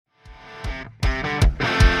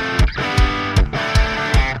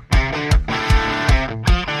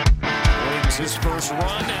his first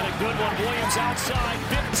run and a good one. Williams outside,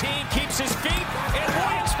 15, keeps his feet, and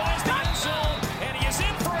Williams finds the end zone, and he is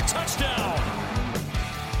in for a touchdown.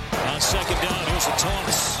 On second down, here's a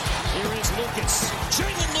toss. Here is Lucas.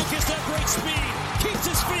 Jalen Lucas, that great speed, keeps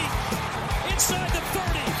his feet inside the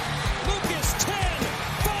 30. Lucas, 10,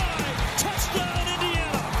 5, touchdown,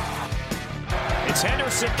 Indiana. It's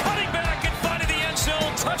Henderson cutting back and finding the end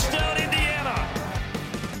zone, touchdown, Indiana.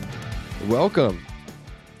 Welcome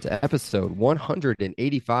to episode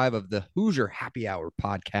 185 of the Hoosier Happy Hour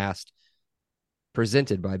podcast,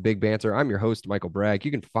 presented by Big Banter. I'm your host, Michael Bragg.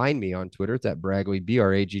 You can find me on Twitter. It's at Bragley,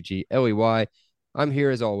 Braggley. I'm here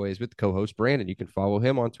as always with co-host Brandon. You can follow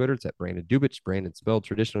him on Twitter. It's at Brandon Dubich. Brandon spelled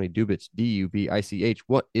traditionally Dubich, Dubich.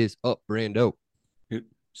 What is up, Brando?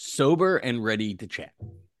 Sober and ready to chat.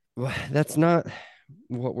 Well, that's not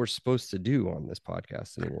what we're supposed to do on this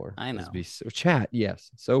podcast anymore. I know. Chat, yes.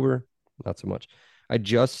 Sober, not so much. I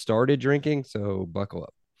just started drinking, so buckle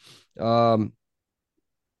up.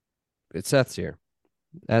 It's Seth's here.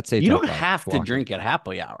 That's you don't have to drink at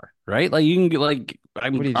happy hour, right? Like you can get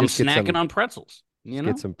I'm snacking on pretzels. You know,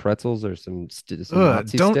 get some pretzels or some don't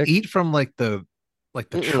sticks. Eat from like the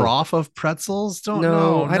trough of pretzels. I don't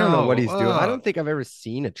know what he's doing. I don't think I've ever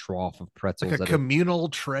seen a trough of pretzels. Like a communal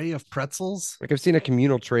tray of pretzels. Like I've seen a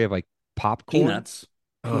communal tray of like popcorn, peanuts.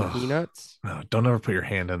 Peanuts. No, don't ever put your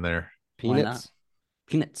hand in there. Peanuts.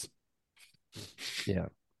 Yeah.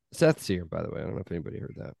 Seth's here, by the way. I don't know if anybody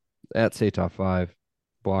heard that. At Say Top 5.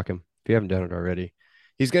 Block him if you haven't done it already.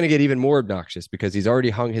 He's going to get even more obnoxious because he's already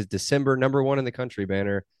hung his December #1 in the country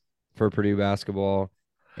banner for Purdue basketball.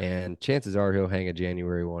 And chances are he'll hang a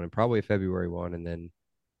January 1 and probably a February 1. And then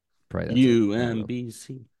probably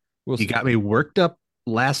UMBC. You got me worked up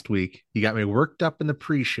last week. You got me worked up in the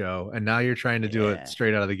pre-show. And now you're trying to do it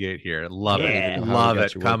straight out of the gate here. Love it. Love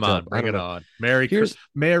it. Come on. Bring it on. Merry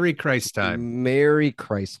Christ time. Merry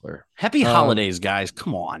Chrysler. Happy holidays, guys.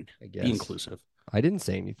 Come on. Be inclusive. I didn't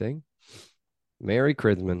say anything. Merry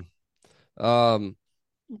Christmas. So,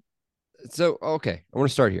 okay. I want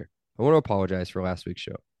to start here. I want to apologize for last week's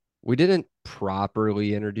show. We didn't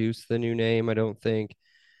properly introduce the new name, I don't think.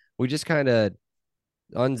 We just kind of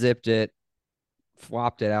unzipped it,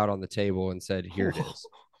 flopped it out on the table and said, here it is.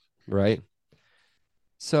 Right?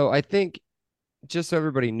 So I think just so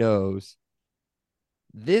everybody knows,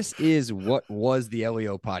 this is what was the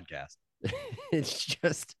LEO podcast.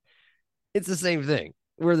 It's the same thing.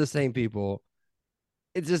 We're the same people.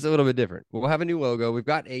 It's just a little bit different. We'll have a new logo. We've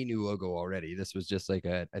got a new logo already. This was just like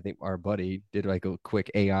I think our buddy did like a quick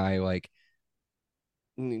AI, like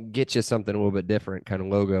get you something a little bit different kind of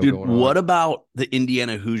logo. Dude, going on. What about the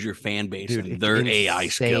Indiana Hoosier fan base and their AI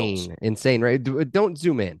skills? Insane, right? Don't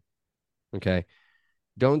zoom in. Okay.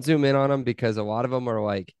 Don't zoom in on them because a lot of them are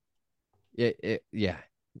like, yeah.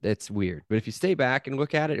 It's weird. But if you stay back and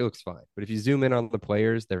look at it, it looks fine. But if you zoom in on the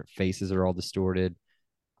players, their faces are all distorted.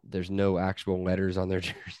 There's no actual letters on their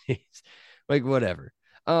jerseys. Like, whatever.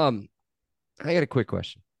 I got a quick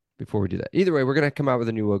question before we do that. Either way, we're going to come out with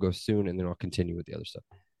a new logo soon, and then I'll continue with the other stuff.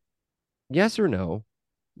 Yes or no?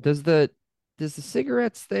 Does the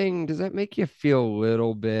cigarettes thing, does that make you feel a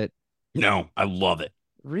little bit? No, I love it.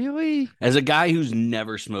 Really? As a guy who's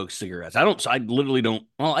never smoked cigarettes, I literally don't.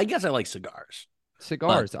 Well, I guess I like cigars.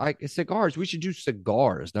 Cigars. We should do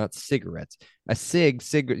cigars, not cigarettes. A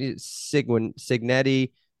Signetti.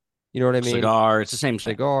 You know what I mean? Cigar. It's the same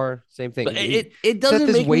thing. Cigar. Same thing. But it doesn't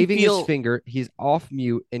Seth make is waving me feel... his finger. He's off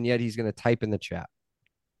mute, and yet he's going to type in the chat.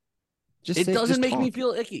 It doesn't make me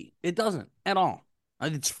feel icky. It doesn't at all.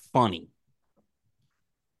 It's funny.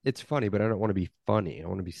 It's funny, but I don't want to be funny. I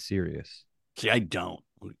want to be serious. See, I don't.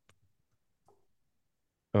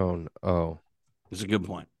 Oh. It's a good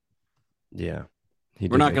point. Yeah.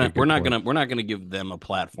 We're not gonna give them a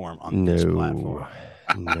platform on this platform.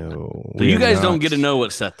 No. So you guys don't get to know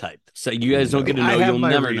what Seth typed. So you guys don't get to know. You'll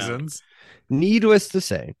never reasons. Know. Needless to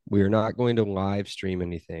say, we are not going to live stream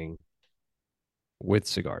anything with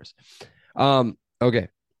cigars. Okay.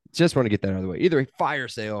 Just want to get that out of the way. Either way, fire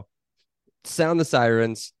sale. Sound the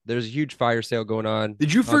sirens. There's a huge fire sale going on.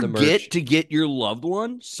 Did you forget to get your loved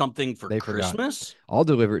one something for Christmas? Forgot. I'll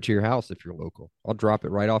deliver it to your house if you're local. I'll drop it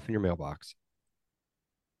right off in your mailbox.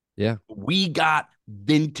 Yeah. We got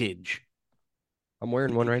vintage. I'm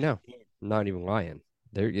wearing one right now. I'm not even lying.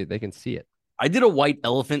 They can see it. I did a white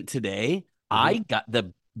elephant today. I got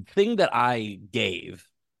the thing that I gave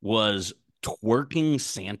was twerking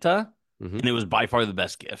Santa, and it was by far the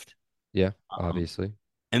best gift. Yeah, obviously.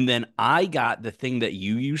 And then I got the thing that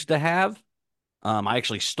you used to have. I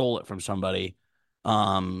actually stole it from somebody.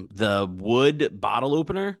 The wood bottle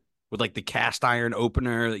opener with like the cast iron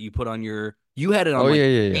opener that you put on your. You had it on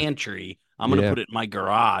pantry. I'm going to put it in my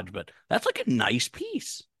garage, but that's like a nice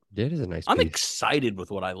piece. It is a nice I'm piece. excited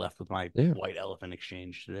with what I left with my white elephant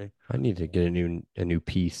exchange today. I need to get a new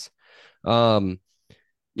piece.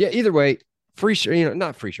 Either way, free shirt,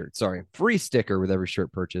 not free shirt, sorry. Free sticker with every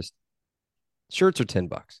shirt purchased. Shirts are $10.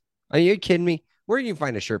 Are you kidding me? Where do you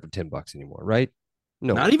find a shirt for $10 anymore, right?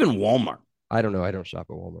 No. Not even Walmart. I don't know. I don't shop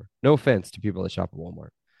at Walmart. No offense to people that shop at Walmart.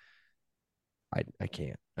 I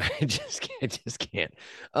can't. I just can't.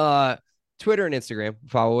 Twitter and Instagram.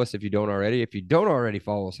 Follow us if you don't already. If you don't already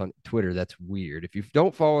follow us on Twitter, that's weird. If you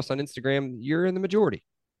don't follow us on Instagram, you're in the majority.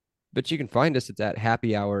 But you can find us. It's at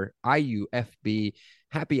Happy Hour IUFB.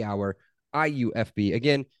 Happy Hour IUFB.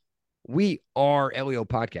 Again, we are LEO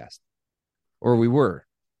Podcast, or we were.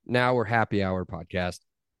 Now we're Happy Hour Podcast.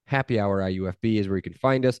 Happy Hour IUFB is where you can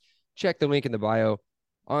find us. Check the link in the bio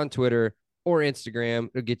on Twitter or Instagram.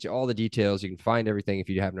 It'll get you all the details. You can find everything if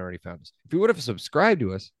you haven't already found us. If you would have subscribed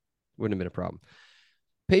to us, wouldn't have been a problem.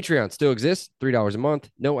 Patreon still exists, $3 a month,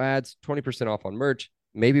 no ads, 20% off on merch.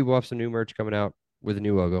 Maybe we'll have some new merch coming out with a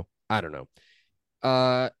new logo. I don't know.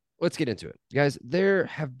 Let's get into it. Guys, there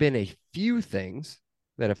have been a few things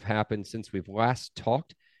that have happened since we've last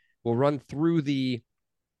talked. We'll run through the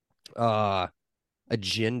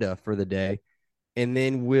agenda for the day, and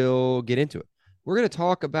then we'll get into it. We're going to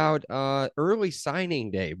talk about early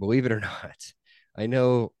signing day, believe it or not. I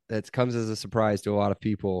know that comes as a surprise to a lot of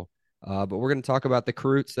people, but we're going to talk about the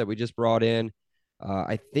recruits that we just brought in.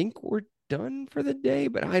 I think we're done for the day,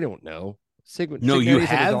 but I don't know. You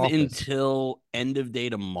have until end of day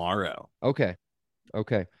tomorrow. Okay.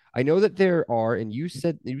 I know that there are, and you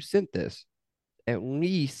said you sent this, at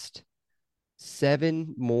least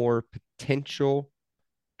 7 more potential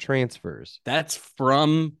transfers. That's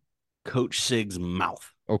from Coach Sig's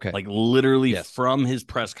mouth. Okay. Like literally from his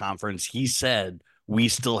press conference, he said, we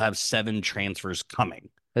still have 7 transfers coming.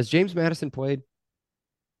 Has James Madison played?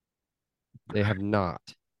 They have not,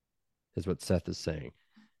 is what Seth is saying.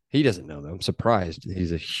 He doesn't know, though. I'm surprised.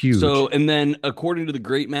 He's a huge. So, and then according to the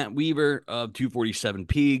great Matt Weaver of 247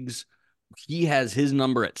 Pigs, he has his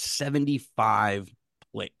number at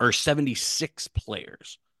 76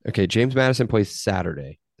 players. Okay, James Madison plays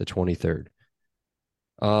Saturday, the 23rd.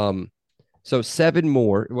 So 7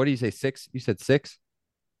 more. What do you say? 6? You said 6?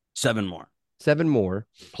 7 more. 7 more.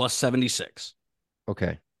 Plus 76.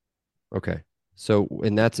 Okay. So,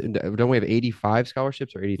 and don't we have 85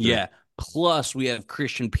 scholarships or 83? Yeah. Plus, we have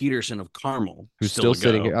Christian Peterson of Carmel, who's still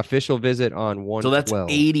sitting here. Official visit on 112. So that's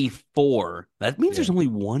 84. That means there's only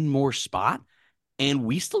one more spot, and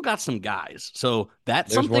we still got some guys. So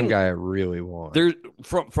that's there's something. One guy I really want. There's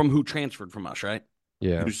from who transferred from us, right?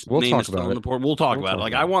 Yeah, we'll talk about it. We'll talk about it.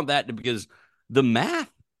 Like I want that because the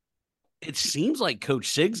math. It seems like Coach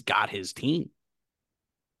Sig's got his team.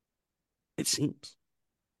 It seems,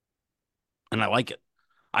 and I like it.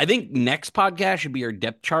 I think next podcast should be our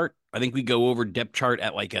depth chart. I think we go over depth chart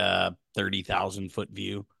at like a 30,000 foot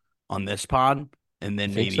view on this pod. And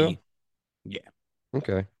then maybe, so? Yeah.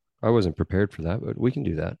 Okay. I wasn't prepared for that, but we can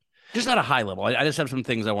do that. Just at a high level. I just have some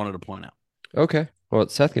things I wanted to point out. Okay. Well,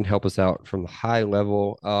 Seth can help us out from the high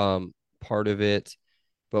level part of it.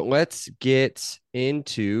 But let's get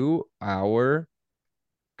into our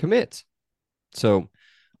commits. So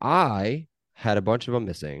I had a bunch of them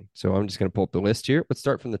missing. So I'm just going to pull up the list here. Let's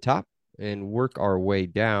start from the top and work our way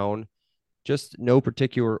down. Just no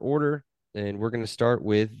particular order. And we're going to start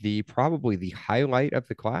with probably the highlight of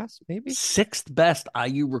the class, maybe 6th best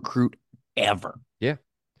IU recruit ever. Yeah.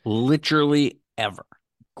 Literally ever.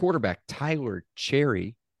 Quarterback Tyler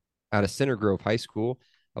Cherry out of Center Grove High School,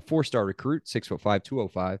 a 4-star recruit, 6'5",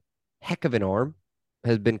 205. Heck of an arm.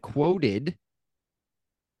 Has been quoted.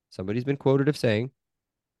 Somebody's been quoted of saying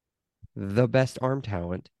the best arm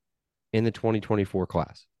talent in the 2024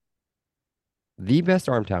 class. The best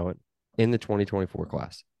arm talent in the 2024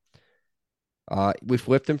 class. We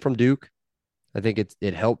flipped him from Duke. I think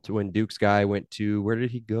it helped when Duke's guy went to, where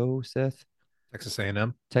did he go, Seth? Texas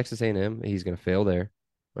A&M. Texas A&M. He's going to fail there,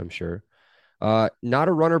 I'm sure. Not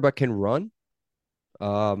a runner, but can run.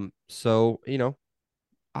 So,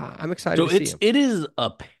 I'm excited to see him. It is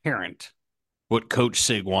apparent what Coach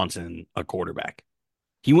Sig wants in a quarterback.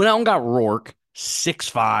 He went out and got Rourke,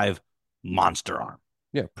 6'5", monster arm.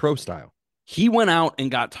 Yeah, pro style. He went out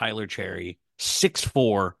and got Tyler Cherry,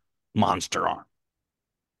 6'4", monster arm.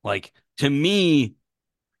 Like, to me,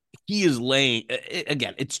 he is laying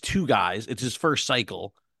again. It's 2 guys. It's his first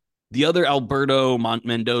cycle. The other Alberto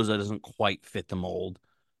Mendoza doesn't quite fit the mold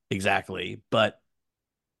exactly, but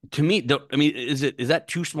to me, is that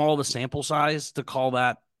too small of a sample size to call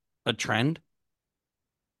that a trend?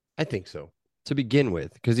 I think so. to begin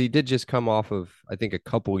with, because he did just come off of, I think, a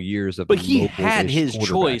couple years of. But he had his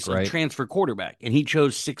choice right? of transfer quarterback, and he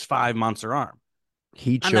chose 6'5" monster arm.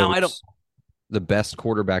 He chose the best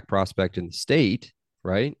quarterback prospect in the state,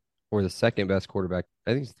 right? Or the second best quarterback.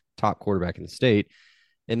 I think he's the top quarterback in the state.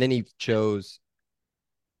 And then he chose,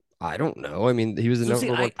 I don't know. I mean, he was the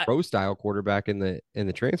number one pro style quarterback in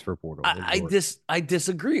the transfer portal. I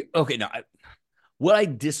disagree. Okay, no. What I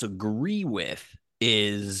disagree with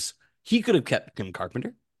is he could have kept Tim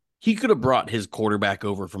Carpenter. He could have brought his quarterback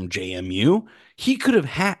over from JMU. He could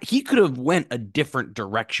have went a different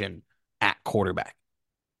direction at quarterback.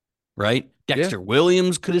 Right? Dexter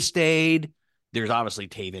Williams could have stayed. There's obviously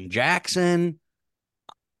Taven Jackson.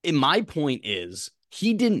 And my point is,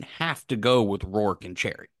 he didn't have to go with Rourke and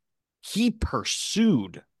Cherry. He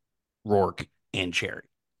pursued Rourke and Cherry.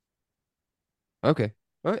 Okay.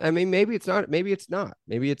 I mean, maybe it's not. Maybe it's not.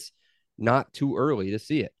 Maybe it's not too early to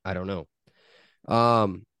see it. I don't know.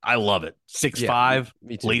 I love it. 6'5",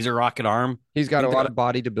 laser rocket arm. He's got a lot of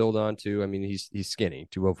body to build on too. I mean, he's skinny.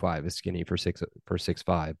 205 is skinny for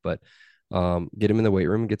 6'5", but get him in the weight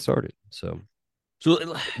room and get started. So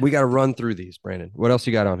we got to run through these, Brandon. What else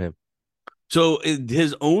you got on him? So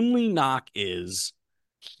his only knock is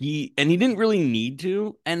he didn't really need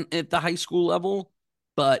to, and at the high school level,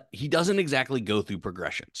 but he doesn't exactly go through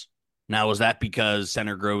progressions. Now, was that because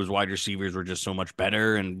Center Grove's wide receivers were just so much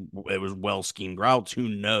better and it was well-schemed routes? Who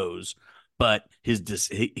knows? But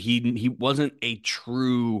he wasn't a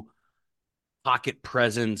true pocket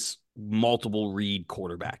presence, multiple read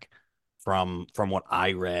quarterback from what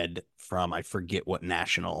I read from, I forget what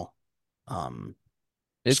national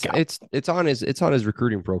it's on his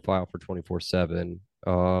recruiting profile for 24/7.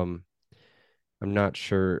 I'm not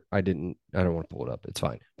sure. I don't want to pull it up. It's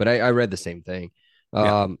fine. But I read the same thing.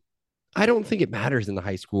 I don't think it matters in the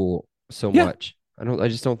high school so much. I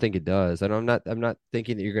just don't think it does. I'm not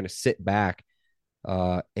thinking that you're going to sit back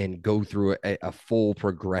and go through a full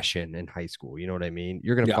progression in high school. You know what I mean?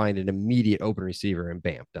 You're going to find an immediate open receiver and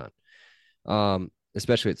bam, done.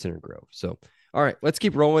 Especially at Center Grove. So, all right, let's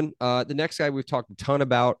keep rolling. The next guy we've talked a ton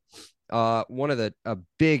about, one of a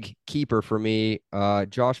big keeper for me,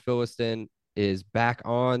 Josh Philiston is back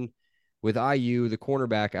on with IU, the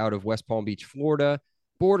cornerback out of West Palm Beach, Florida.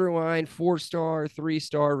 Borderline 4-star,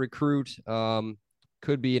 3-star recruit.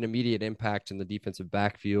 Could be an immediate impact in the defensive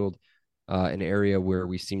backfield, an area where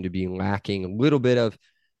we seem to be lacking a little bit of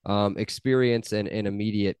experience and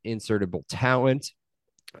immediate insertable talent.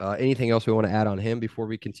 Anything else we want to add on him before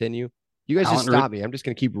we continue? You guys just stop me. I'm just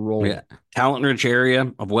going to keep rolling. Yeah. Talent-rich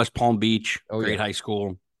area of West Palm Beach. Great high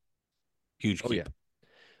school. Huge keep.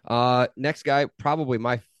 Next guy, probably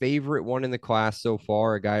my favorite one in the class so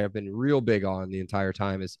far, a guy I've been real big on the entire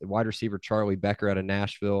time, is wide receiver Charlie Becker out of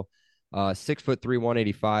Nashville. 6'3",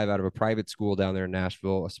 185 out of a private school down there in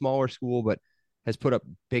Nashville, a smaller school, but has put up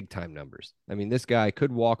big time numbers. I mean, this guy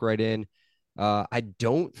could walk right in. I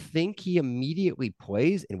don't think he immediately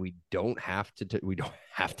plays, and we don't have to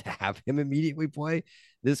have him immediately play.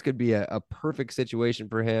 This could be a perfect situation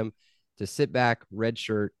for him to sit back, red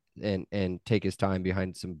shirt, and take his time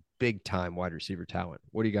behind some big time wide receiver talent.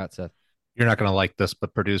 What do you got, Seth? You're not going to like this,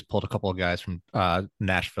 but Purdue's pulled a couple of guys from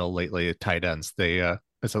Nashville lately at tight ends.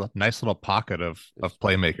 It's a nice little pocket of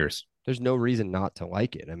playmakers. There's no reason not to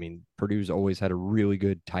like it. I mean, Purdue's always had a really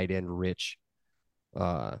good tight end rich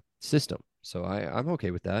system. So I'm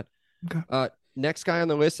okay with that. Okay. Next guy on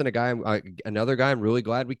the list, and another guy I'm really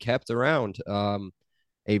glad we kept around.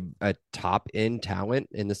 A top end talent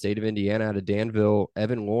in the state of Indiana out of Danville,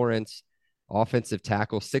 Evan Lawrence, offensive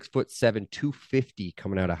tackle, 6'7", 250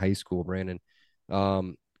 coming out of high school. Brandon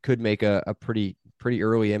could make a pretty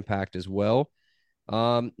early impact as well.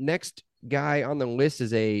 Next guy on the list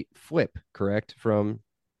is a flip, correct, from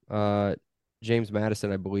James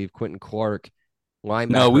Madison, I believe. Quentin Clark, linebacker.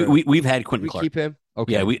 No, we've had Quentin Clark. Keep him.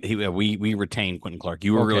 Okay. Yeah, we retained Quentin Clark.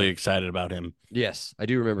 You were really excited about him. Yes, I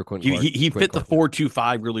do remember Quentin Clark. He fit the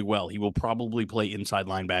 4-2-5 really well. He will probably play inside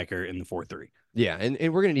linebacker in the 4-3. Yeah, and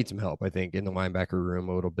we're going to need some help, I think, in the linebacker room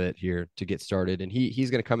a little bit here to get started. And he's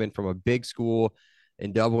going to come in from a big school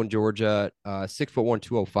in Dublin, Georgia, 6'1",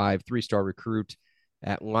 205, 3-star recruit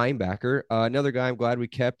at linebacker. Another guy I'm glad we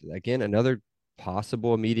kept. Again, another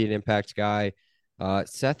possible immediate impact guy.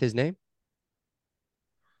 Seth, his name?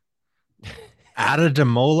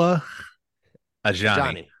 Adadamola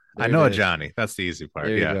Ajani. I know Ajani. That's the easy part.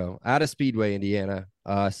 There you go. Out of Speedway, Indiana.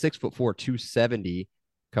 6'4", 270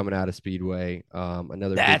 coming out of Speedway.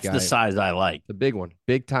 Another That's big guy. The size I like. The big one.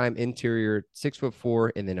 Big time interior,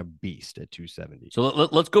 6'4", and then a beast at 270. So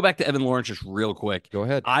let's go back to Evan Lawrence just real quick. Go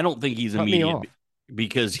ahead. I don't think he's immediate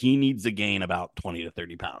because he needs to gain about 20 to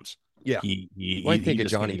 30 pounds. Yeah. I think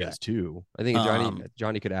Johnny does too. I think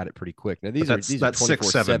Johnny could add it pretty quick. Now these are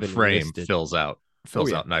 6'7" frame listed. fills out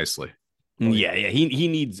nicely. Yeah. He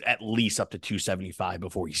needs at least up to 275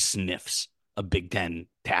 before he sniffs a Big Ten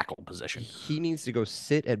tackle position. He needs to go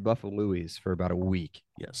sit at Buffalo Louie's for about a week.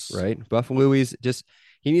 Yes. Right? Buffalo Louie's,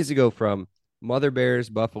 he needs to go from Mother Bears,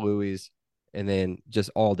 Buffalo Louie's, and then just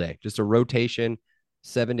all day. Just a rotation,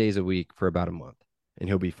 7 days a week for about a month, and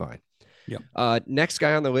he'll be fine. Yep. Next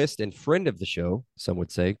guy on the list and friend of the show, some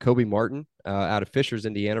would say, Kobe Martin, out of Fishers,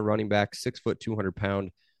 Indiana, running back, 6 foot, 200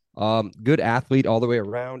 pound. Good athlete all the way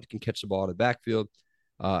around, can catch the ball in the backfield,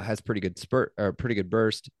 has pretty good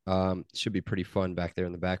burst. Should be pretty fun back there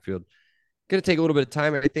in the backfield. Going to take a little bit of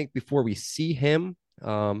time, I think, before we see him.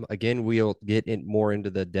 Again, we'll get more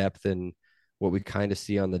into the depth and what we kind of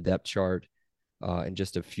see on the depth chart in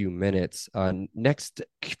just a few minutes. Next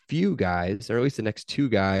few guys, or at least the next two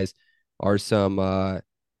guys, are some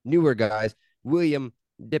newer guys. William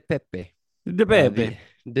DePepe.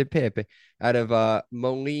 DePepe out of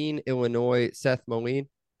Moline, Illinois. Seth Moline.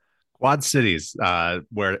 Quad Cities,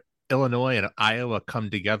 where Illinois and Iowa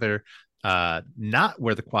come together, not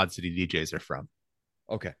where the Quad City DJs are from.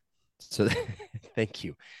 Okay. So thank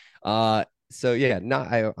you. So yeah,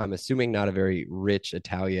 I'm assuming not a very rich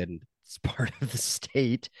Italian part of the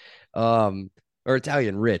state. Or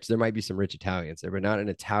Italian rich. There might be some rich Italians there, but not an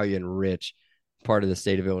Italian rich part of the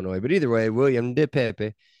state of Illinois. But either way, William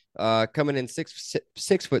DePepe, coming in 6'6",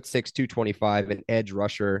 225, an edge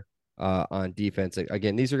rusher on defense.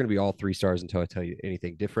 Again, these are going to be all 3 stars until I tell you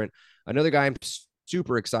anything different. Another guy I'm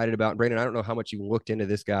super excited about, Brandon, I don't know how much you looked into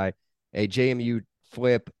this guy, a JMU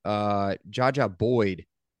flip, Jaja Boyd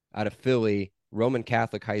out of Philly, Roman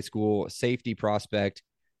Catholic High School, safety prospect.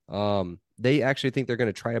 They actually think they're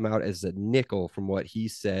going to try him out as a nickel from what he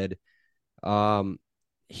said.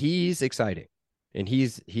 He's exciting, and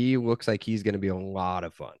he looks like he's going to be a lot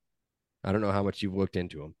of fun. I don't know how much you've looked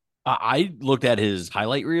into him. I looked at his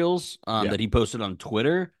highlight reels that he posted on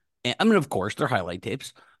Twitter. And I mean, of course, they're highlight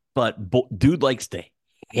tapes, but dude likes to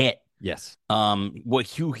hit. Yes. What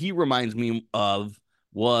he reminds me of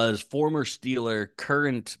was former Steeler,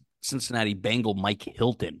 current Cincinnati Bengal Mike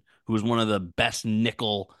Hilton, who was one of the best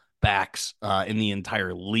nickel backs in the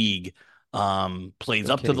entire league. Plays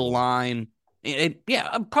up to the line.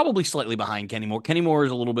 Probably slightly behind Kenny Moore. Kenny Moore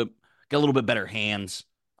is got a little bit better hands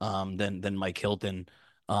than Mike Hilton.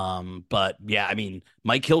 But yeah, I mean,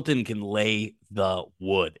 Mike Hilton can lay the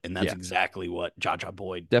wood, and that's exactly what Jaja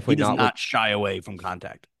Boyd definitely does not shy away from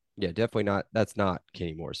contact. Yeah, definitely not. That's not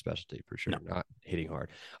Kenny Moore's specialty for sure. No. Not hitting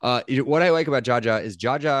hard. What I like about Jaja is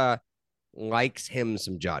Jaja likes him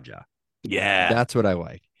some Jaja. Yeah, that's what I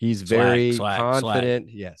like. He's very confident.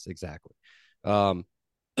 Yes, exactly.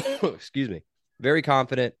 Excuse me. Very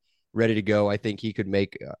confident, ready to go. I think he could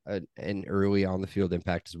make an early on the field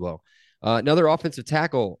impact as well. Another offensive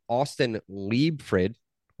tackle, Austin Liebfried.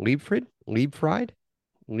 That's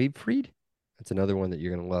another one that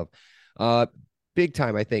you're going to love. Big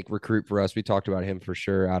time, I think, recruit for us. We talked about him for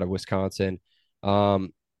sure out of Wisconsin.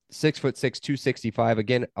 6'6", 265.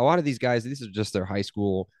 Again, a lot of these guys, these are just their high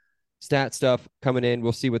school stat stuff coming in.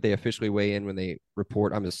 We'll see what they officially weigh in when they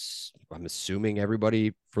report. I'm assuming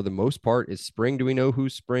everybody, for the most part, is spring. Do we know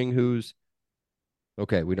who's spring, who's?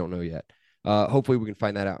 Okay, we don't know yet. Hopefully we can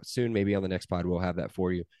find that out soon. Maybe on the next pod, we'll have that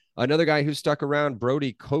for you. Another guy who's stuck around,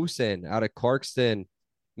 Brody Kosen out of Clarkston,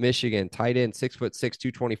 Michigan, tight end, 6'6",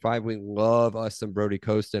 225. We love us some Brody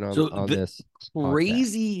Kosen on this.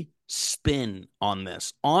 Crazy spin on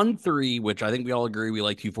this. On 3, which I think we all agree we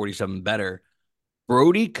like 247 better.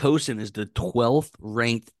 Brody Kosen is the 12th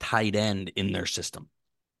ranked tight end in their system.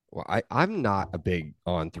 Well, I'm not a big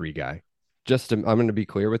on 3 guy. I'm going to be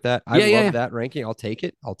clear with that. I love that ranking. I'll take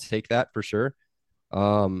it. I'll take that for sure.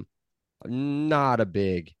 Not a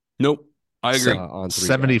big. Nope. I agree. On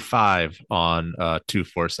 75 guy. On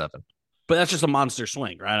 247. But that's just a monster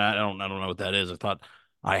swing, right? I don't know what that is. I thought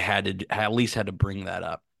I at least had to bring that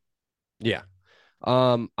up. Yeah.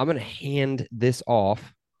 I'm going to hand this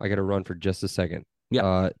off. I got to run for just a second.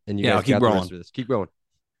 Yeah. And you guys keep got rolling. the rest of this. Keep going.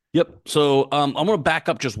 Yep. So I'm going to back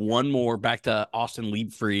up just one more back to Austin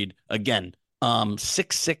Liebfried again.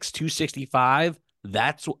 6'6", 265.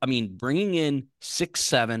 Bringing in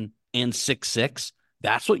 6'7" and 6'6".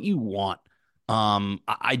 That's what you want.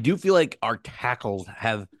 I do feel like our tackles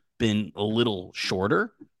have been a little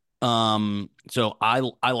shorter. So I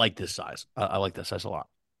like this size. I like this size a lot.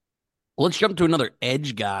 Let's jump to another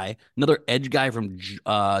edge guy from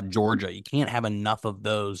Georgia. You can't have enough of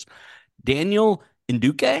those. Daniel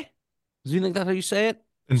Nduke. Do you think that's how you say it?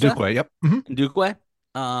 Nduke, yep. Nduke.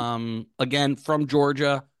 Again, from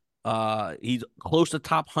Georgia. He's close to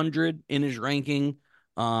top 100 in his ranking.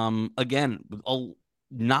 Again,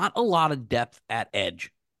 not a lot of depth at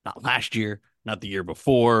edge. Not last year, not the year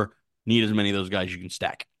before. Need as many of those guys you can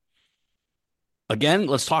stack. Again,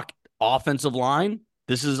 let's talk offensive line.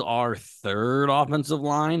 This is our third offensive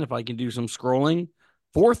line, if I can do some scrolling.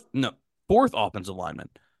 Fourth offensive lineman.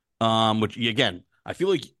 Which again, I feel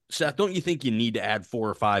like, Seth, don't you think you need to add 4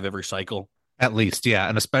 or 5 every cycle? At least, yeah.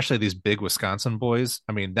 And especially these big Wisconsin boys.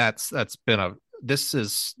 I mean, that's been this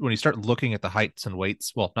is when you start looking at the heights and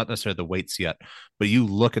weights. Well, not necessarily the weights yet, but you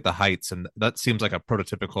look at the heights, and that seems like a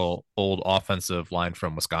prototypical old offensive line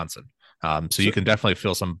from Wisconsin. So you can definitely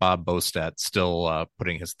feel some Bob Bostad still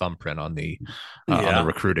putting his thumbprint on the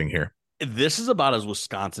recruiting here. This is about as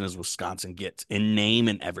Wisconsin gets in name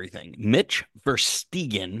and everything. Mitch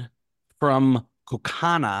Verstegen from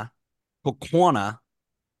Kokana,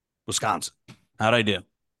 Wisconsin. How'd I do?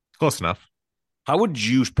 Close enough. How would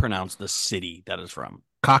you pronounce the city that is from?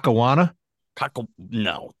 Kakawana?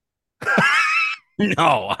 No.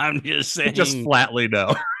 No, I'm just saying. Just flatly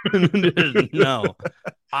no. No.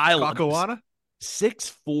 Kakawana?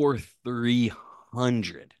 6'4",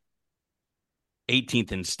 300.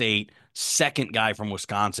 18th in state. Second guy from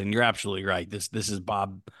Wisconsin. You're absolutely right. This is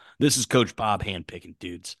Bob. This is Coach Bob handpicking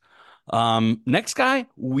dudes. Next guy,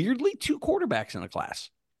 weirdly, 2 quarterbacks in the class.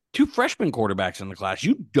 2 freshman quarterbacks in the class.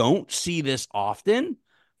 You don't see this often.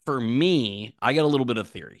 For me, I got a little bit of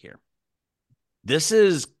theory here. This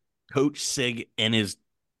is Coach Sig and his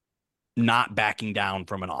not backing down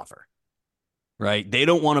from an offer, right? They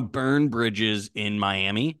don't want to burn bridges in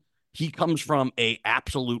Miami. He comes from a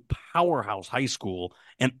absolute powerhouse high school,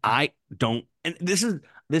 and I don't. And this is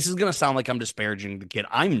going to sound like I'm disparaging the kid.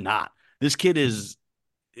 I'm not. This kid is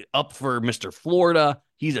up for Mr. Florida.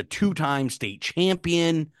 He's a 2-time state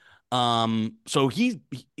champion. So he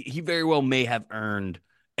very well may have earned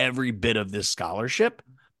every bit of this scholarship.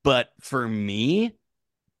 But for me,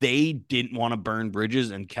 they didn't want to burn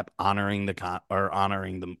bridges and kept honoring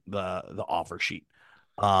the offer sheet.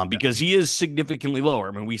 Because he is significantly lower.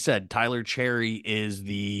 I mean, we said Tyler Cherry is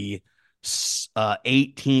the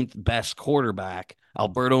 18th best quarterback.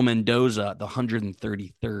 Alberto Mendoza, the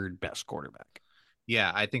 133rd best quarterback.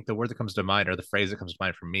 Yeah, I think the word that comes to mind, or the phrase that comes to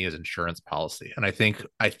mind for me, is insurance policy. And I think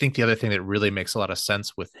the other thing that really makes a lot of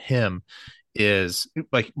sense with him is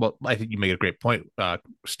I think you make a great point,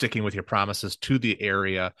 sticking with your promises to the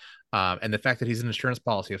area. And the fact that he's an insurance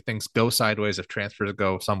policy, if things go sideways, if transfers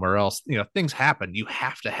go somewhere else, things happen. You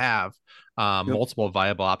have to have multiple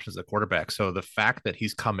viable options at quarterback. So the fact that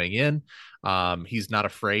he's coming in, he's not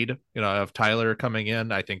afraid, of Tyler coming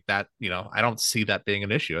in. I think that, I don't see that being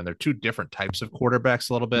an issue. And they're 2 different types of quarterbacks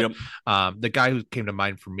a little bit. Yep. The guy who came to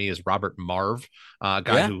mind for me is Robert Marv, a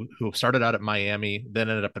guy who started out at Miami, then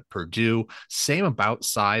ended up at Purdue. Same about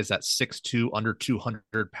size, that 6'2", under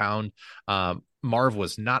 200-pound. Marv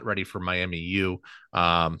was not ready for Miami U.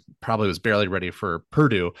 Probably was barely ready for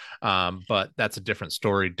Purdue. But that's a different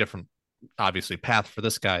story, different, obviously, path for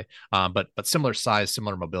this guy. But similar size,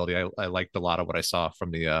 similar mobility. I liked a lot of what I saw from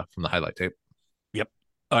the highlight tape. Yep.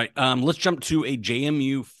 All right. Let's jump to a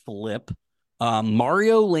JMU flip.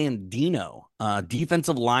 Mario Landino,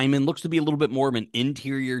 defensive lineman, looks to be a little bit more of an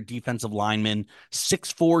interior defensive lineman,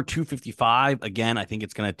 6'4", 255. Again, I think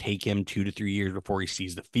it's going to take him 2 to 3 years before he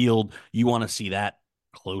sees the field. You want to see that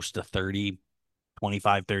close to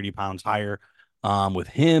 25, 30 pounds higher with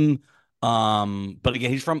him. But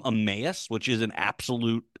again, he's from Emmaus, which is an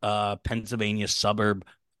absolute Pennsylvania suburb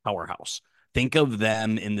powerhouse. Think of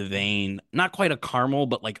them in the vein, not quite a Carmel,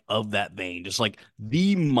 but like of that vein, just like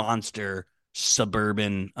the monster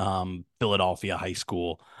suburban Philadelphia high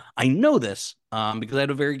school. I know this because I had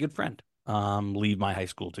a very good friend leave my high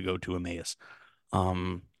school to go to Emmaus.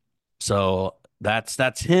 So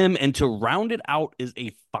that's him. And to round it out is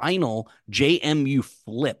a final JMU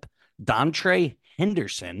flip, Dontre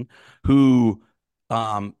Henderson, who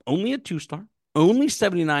only a 2-star, only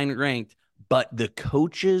 79 ranked, but the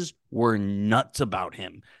coaches were nuts about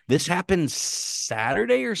him. This happened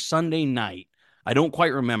Saturday or Sunday night. I don't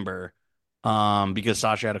quite remember because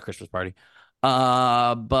Sasha had a Christmas party.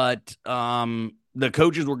 But the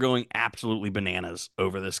coaches were going absolutely bananas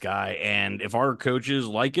over this guy. And if our coaches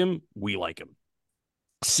like him, we like him.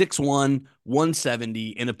 6'1", 170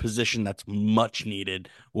 in a position that's much needed.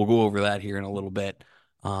 We'll go over that here in a little bit.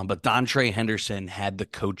 But Dontre Henderson had the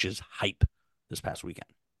coaches hype this past weekend.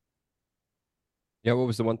 Yeah, what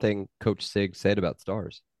was the one thing Coach Sig said about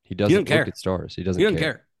stars? He doesn't look at stars. He doesn't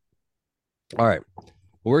care. All right.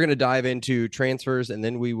 We're going to dive into transfers, and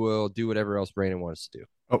then we will do whatever else Brandon wants to do.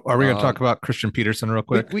 Oh, are we going to talk about Christian Peterson real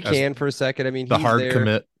quick? We can for a second. I mean, the he's hard there,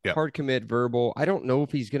 commit. Yep. Hard commit, verbal. I don't know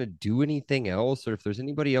if he's going to do anything else or if there's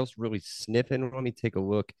anybody else really sniffing. Let me take a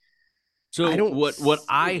look. So what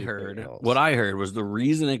I heard was the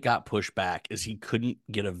reason it got pushed back is he couldn't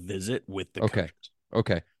get a visit with the coaches.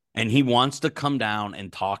 Okay. And he wants to come down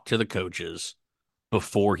and talk to the coaches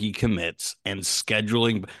before he commits, and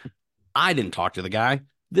scheduling. I didn't talk to the guy.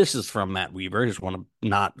 This is from Matt Weber. I just want to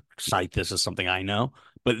not cite this as something I know,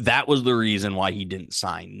 but that was the reason why he didn't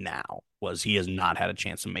sign now, was he has not had a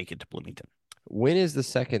chance to make it to Bloomington. When is the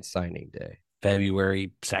second signing day?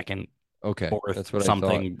 February 2nd. Okay. 4th, that's what something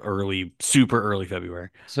I thought. early, super early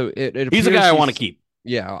February. So he's a guy I want to keep.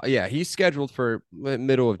 Yeah. He's scheduled for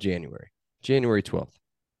middle of January 12th.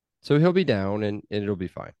 So he'll be down and it'll be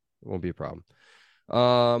fine. It won't be a problem.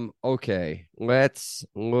 Okay, let's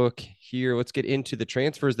look here. Let's get into the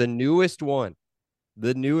transfers. The newest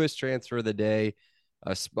transfer of the day,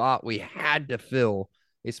 a spot we had to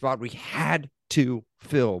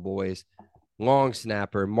fill, boys. Long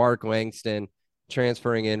snapper, Mark Langston,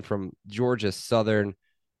 transferring in from Georgia Southern.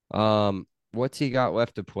 What's he got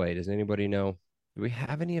left to play? Does anybody know? Do we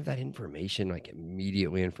have any of that information like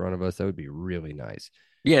immediately in front of us? That would be really nice.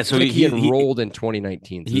 Yeah, so he enrolled in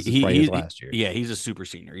 2019. So this is probably his last year. Yeah, he's a super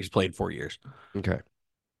senior. He's played 4 years. Okay.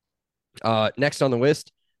 Next on the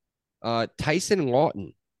list, Tyson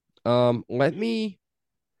Lawton. How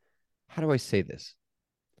do I say this?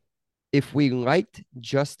 If we liked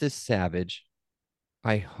Justice Savage,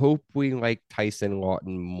 I hope we like Tyson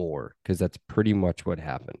Lawton more, because that's pretty much what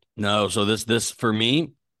happened. No, so this for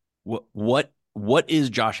me, what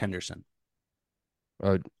is Josh Henderson?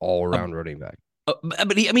 All around running back.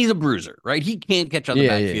 But he's a bruiser, right? He can't catch on the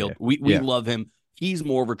backfield. Yeah. We love him. He's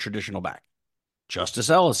more of a traditional back. Justice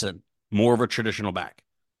Ellison, more of a traditional back.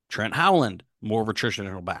 Trent Howland, more of a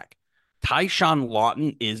traditional back. Tyshawn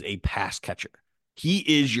Lawton is a pass catcher. He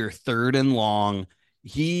is your third and long.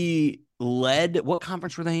 He led, what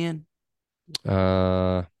conference were they in?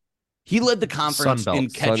 He led the conference in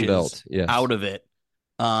catches out of it.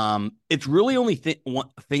 It's really only one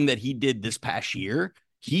thing that he did this past year.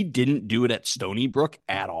 He didn't do it at Stony Brook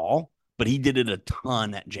at all, but he did it a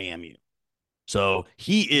ton at JMU. So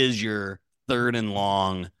he is your third and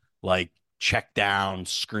long, like check down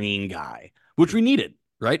screen guy, which we needed,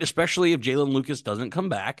 right? Especially if Jalen Lucas doesn't come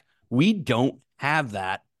back. We don't have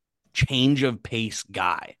that change of pace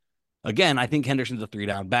guy. Again, I think Henderson's a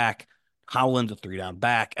 3-down back. Howland's a 3-down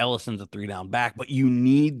back. Ellison's a 3-down back, but you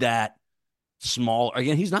need that small.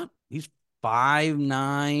 Again, he's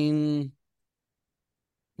 5'9".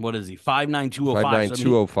 What is he? 5'9", 205. 5'9",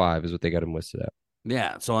 205 is what they got him listed at.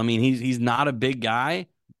 Yeah. So, I mean, he's not a big guy.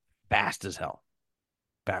 Fast as hell.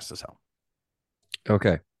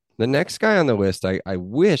 Okay. The next guy on the list, I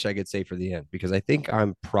wish I could say for the end, because I think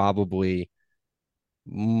I'm probably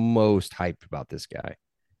most hyped about this guy.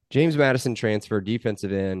 James Madison transfer,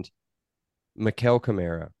 defensive end, Mikel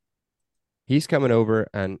Kamara. He's coming over,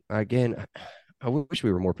 and again, I wish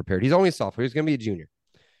we were more prepared. He's only a sophomore. He's going to be a junior.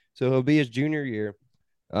 So he'll be his junior year.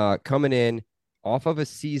 Coming in off of a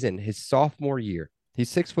season, his sophomore year. He's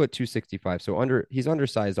 6 foot 265, so he's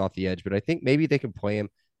undersized off the edge, but I think maybe they can play him.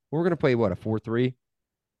 We're gonna play what, a 4-3?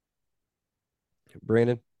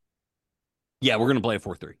 Brandon? Yeah, we're gonna play a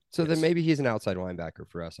 4-3. So then maybe he's an outside linebacker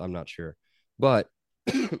for us. I'm not sure, but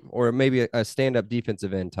or maybe a stand-up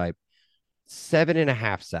defensive end type.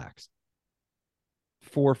 7.5 sacks,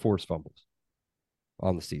 4 forced fumbles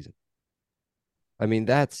on the season. I mean,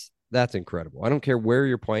 that's incredible. I don't care where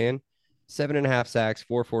you're playing. 7.5 sacks,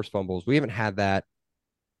 4 forced fumbles. We haven't had that.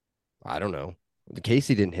 I don't know.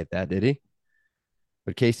 Casey didn't hit that, did he?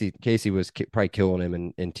 But Casey was probably killing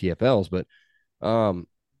him in TFLs. But I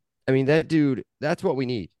mean, that dude, that's what we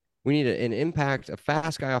need. We need an impact, a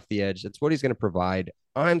fast guy off the edge. That's what he's going to provide.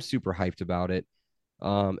 I'm super hyped about it.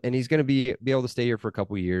 And he's going to be able to stay here for a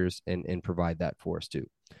couple of years and provide that for us too.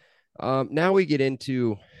 Now we get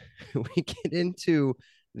into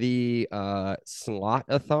the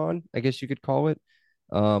slot-a-thon, I guess you could call it.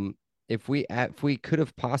 If we could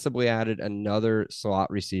have possibly added another slot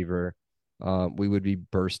receiver, we would be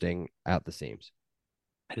bursting at the seams.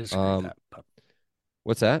 I disagree with that.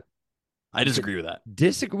 What's that? I disagree with that.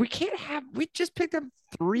 We can't have. We just picked up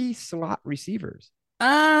 3 slot receivers.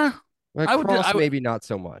 Maybe not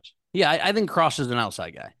so much. Yeah, I think Cross is an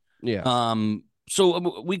outside guy. Yeah.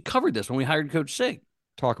 So we covered this when we hired Coach Sig.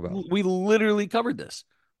 Talk about it. We literally covered this.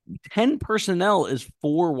 10 personnel is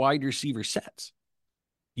 4 wide receiver sets.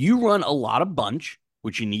 You run a lot of bunch,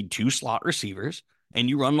 which you need 2 slot receivers, and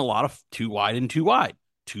you run a lot of 2 wide and 2 wide,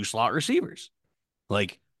 2 slot receivers.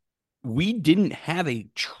 Like, we didn't have a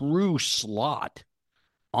true slot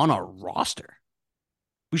on our roster.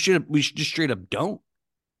 We should just straight up don't.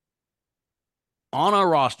 On our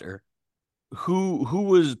roster, who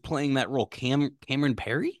was playing that role? Cameron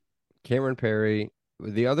Perry? Cameron Perry.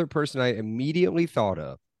 The other person I immediately thought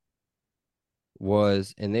of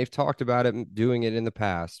was, and they've talked about it doing it in the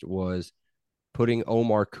past, was putting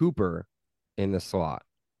Omar Cooper in the slot.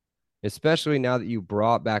 Especially now that you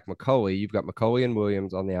brought back McCulley. You've got McCulley and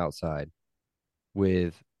Williams on the outside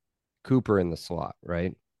with Cooper in the slot,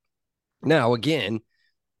 right? Now, again,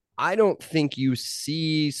 I don't think you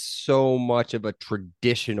see so much of a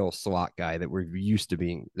traditional slot guy that we've used to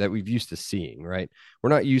seeing, right?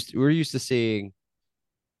 We're used to seeing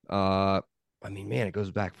I mean, man, it goes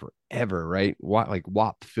back forever, right? Like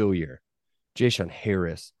Wop Fillier, Jayshon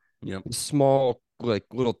Harris, small, like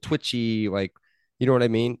little twitchy, like, you know what I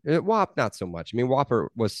mean? Wop, not so much. I mean,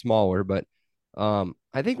 Whopper was smaller, but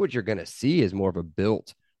I think what you're going to see is more of a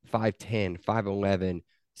built 5'10, 5'11,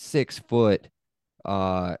 6 foot,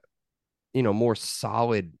 more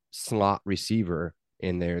solid slot receiver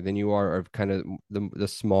in there than you are of kind of the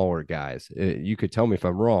smaller guys. You could tell me if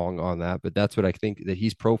I'm wrong on that, but that's what I think that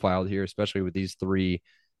he's profiled here, especially with these three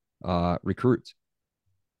recruits.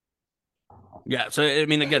 Yeah. So, I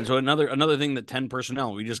mean, again, so another thing that 10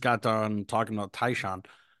 personnel, we just got done talking about Tyshawn.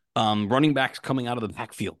 Running backs coming out of the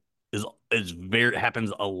backfield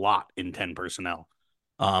happens a lot in 10 personnel,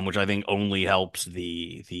 which I think only helps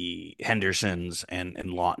the Hendersons and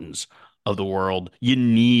Lawtons of the world.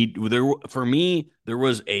 For me, there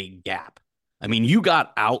was a gap. I mean, you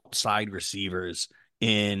got outside receivers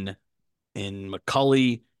in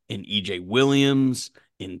McCulley, in EJ Williams,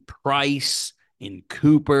 in Price, in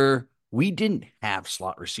Cooper. We didn't have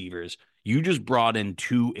slot receivers. You just brought in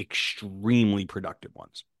two extremely productive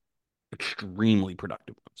ones.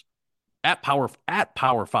 At power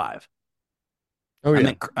 5. Oh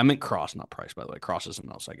yeah. I meant Cross, not Price, by the way. Cross is an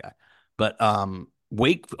outside guy. But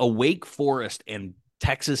Wake Forest and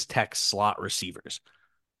Texas Tech slot receivers.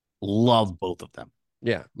 Love both of them.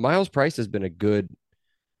 Yeah. Miles Price has been a good,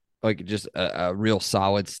 like, just a real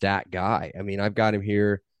solid stat guy. I mean, I've got him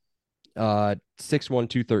here 6'1",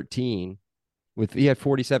 213. He had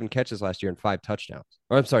 47 catches last year and 5 touchdowns.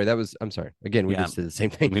 Or I'm sorry. Again, we just did the same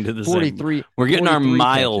thing. We did the 43. Same. We're getting our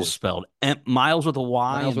miles catches. spelled. Miles with a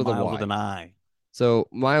Y and miles with an I. So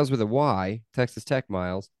Miles with a Y, Texas Tech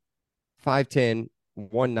Miles, 5'10",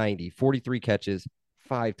 190, 43 catches,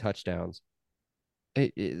 5 touchdowns.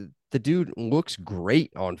 The dude looks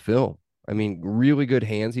great on film. I mean, really good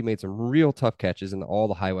hands. He made some real tough catches in all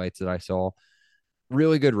the highlights that I saw.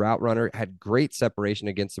 Really good route runner, had great separation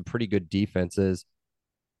against some pretty good defenses.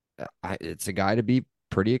 It's a guy to be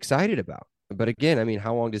pretty excited about. But again, I mean,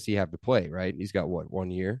 how long does he have to play, right? He's got,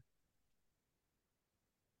 1 year?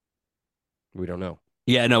 We don't know.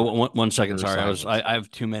 Yeah, no, one second. Sorry. I have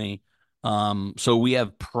too many. So we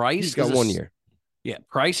have Price. He's got 1 year. Yeah,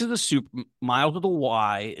 Price is a super. Miles with a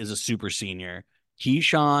Y is a super senior.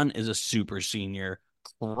 Keyshawn is a super senior.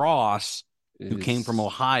 Cross, who came from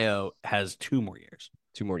Ohio, has 2 more years.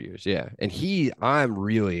 2 more years, yeah. And I'm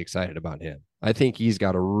really excited about him. I think he's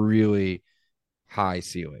got a really high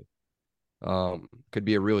ceiling. Could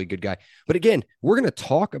be a really good guy. But again, we're going to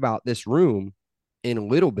talk about this room in a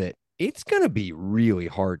little bit. It's going to be really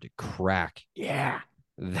hard to crack. Yeah.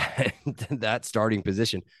 That starting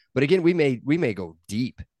position. But again, we may go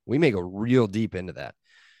deep. We may go real deep into that.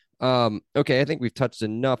 Okay, I think we've touched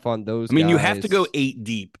enough on those. I mean, guys. You have to go 8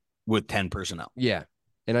 deep with 10 personnel. Yeah.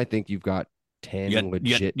 And I think you've got 10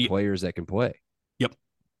 legit players that can play. Yep.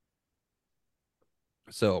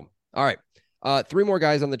 So, all right. 3 more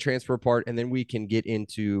guys on the transfer part, and then we can get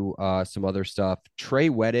into some other stuff. Trey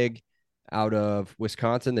Wedig out of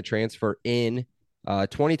Wisconsin, the transfer in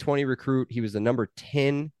 2020 recruit. He was the number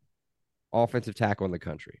 10 offensive tackle in the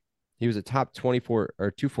country. He was a top 24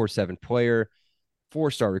 or 247 player,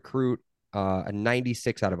 4-star recruit, a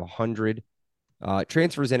 96 out of 100.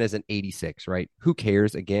 Transfers in as an 86, right? Who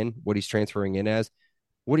cares, again, what he's transferring in as?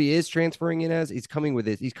 What he is transferring in as, he's coming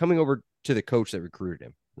over to the coach that recruited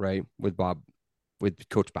him, right? With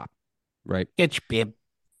Coach Bob, right? It's Bib.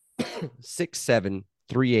 6'7",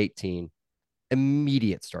 318,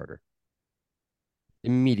 immediate starter.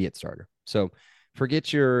 So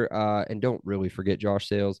forget and don't really forget Josh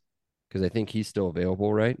Sales, because I think he's still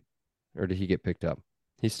available, right? Or did he get picked up?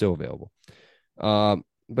 He's still available.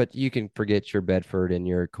 But you can forget your Bedford and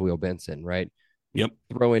your Khalil Benson, right? Yep.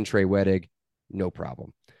 Throw in Trey Wedig, no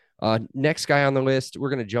problem. Next guy on the list, we're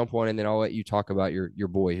going to jump one, and then I'll let you talk about your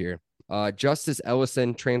boy here. Justice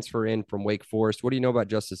Ellison, transfer in from Wake Forest. What do you know about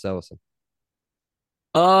Justice Ellison?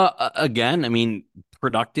 Again, I mean,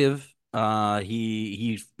 productive.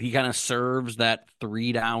 He kind of serves that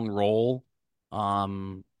 3-down role.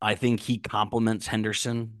 I think he complements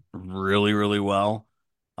Henderson really, really well.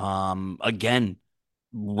 Again,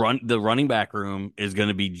 the running back room is going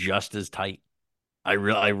to be just as tight. I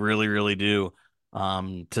really, really do.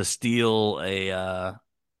 To steal a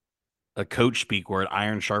coach speak word,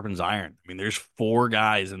 iron sharpens iron. I mean, there's 4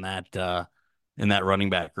 guys in that running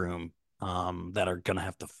back room that are going to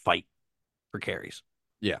have to fight for carries.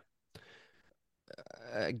 Yeah.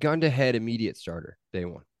 Gun to head, immediate starter, day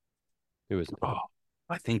one. Who is it? Oh,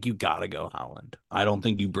 I think you got to go Holland. I don't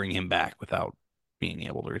think you bring him back without being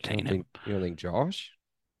able to retain him. You don't think Josh?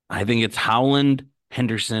 I think it's Howland,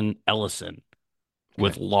 Henderson, Ellison,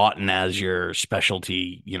 with Lawton as your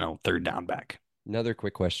specialty, 3rd down back. Another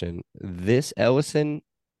quick question. This Ellison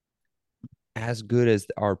as good as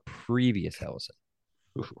our previous Ellison?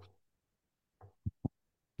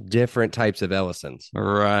 Different types of Ellisons.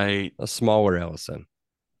 Right. A smaller Ellison.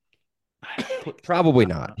 Probably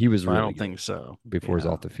not. He was really I don't think so. Before his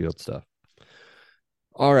off the field stuff.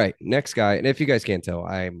 All right, next guy. And if you guys can't tell,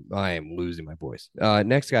 I am losing my voice.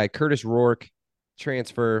 Next guy, Curtis Rourke,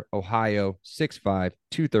 transfer, Ohio, 6'5",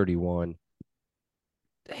 231.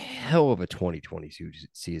 Hell of a 2022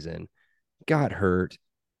 season. Got hurt.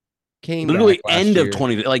 Came literally back end year. of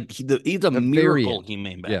 20. Like he's a miracle he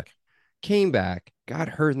came back. Yeah. Came back, got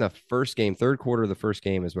hurt in the first game, third quarter of the first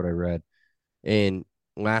game is what I read. And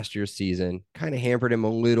last year's season kind of hampered him a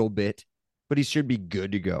little bit, but he should be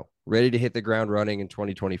good to go, ready to hit the ground running in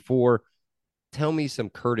 2024. Tell me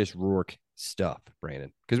some Curtis Rourke stuff,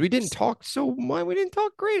 Brandon, because we didn't talk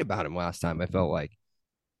great about him last time. I felt like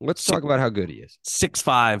let's talk about how good he is.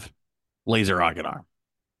 6'5", laser rocket arm,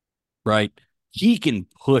 right? He can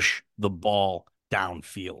push the ball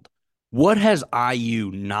downfield. What has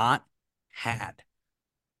IU not had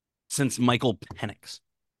since Michael Penix?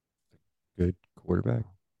 Good quarterback.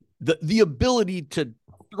 The ability to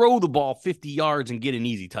throw the ball 50 yards and get an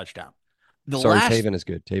easy touchdown. Taven is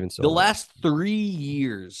good. Taven's the last 3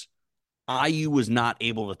 years, IU was not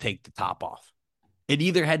able to take the top off. It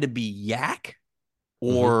either had to be yak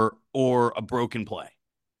or a broken play.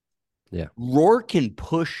 Yeah. Rourke can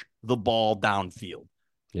push the ball downfield.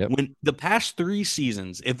 Yep. When the past 3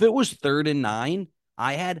 seasons, if it was 3rd and 9,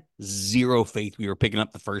 I had zero faith we were picking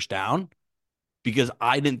up the first down because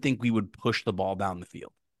I didn't think we would push the ball down the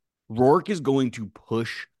field. Rourke is going to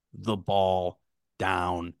push the ball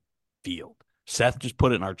down field. Seth just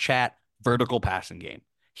put it in our chat, vertical passing game.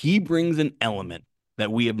 He brings an element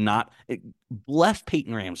that we have not left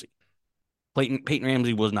Peyton Ramsey. Peyton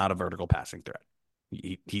Ramsey was not a vertical passing threat.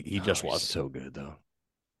 He just wasn't. So good, though.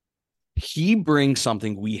 He brings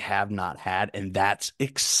something we have not had, and that's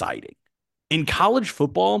exciting. In college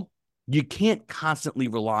football, you can't constantly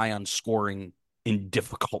rely on scoring in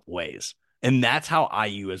difficult ways. And that's how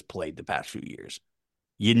IU has played the past few years.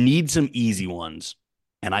 You need some easy ones,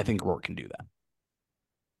 and I think Rourke can do that.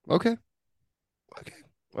 Okay.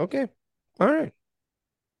 All right.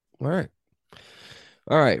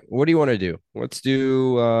 What do you want to do? Let's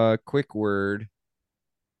do a quick word.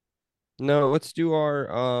 No, let's do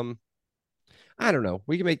our I don't know.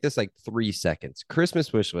 We can make this like 3 seconds.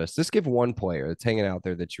 Christmas wish list. Just give one player that's hanging out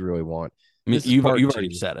there that you really want. I mean, you've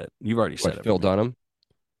already said it. You've already said it. Phil Dunham?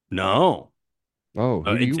 No. Oh,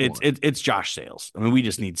 it's Josh Sales. I mean, we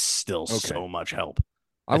just need so much help.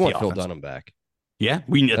 I want Phil Dunham back. Yeah,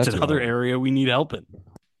 it's another area we need help in.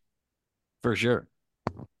 For sure.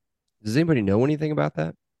 Does anybody know anything about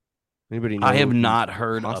that? Anybody know? I have not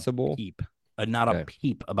heard possible? a peep. A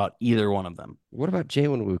peep about either one of them. What about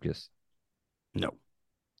Jalen Lucas? No. Do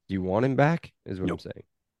you want him back? Is what I'm saying.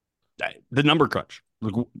 The number crunch.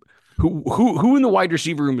 Who in the wide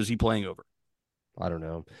receiver room is he playing over? I don't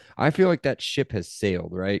know. I feel like that ship has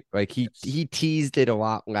sailed, right? Like he teased it a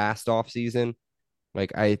lot last offseason.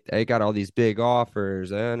 Like I got all these big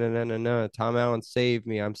offers. No. Tom Allen saved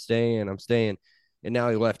me. I'm staying. And now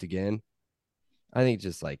he left again. I think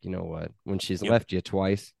just like, you know what? When she's left you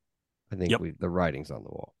twice, I think the writing's on the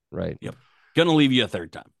wall, right? Yep. Gonna leave you a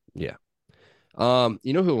third time. Yeah.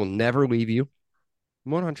 You know who will never leave you?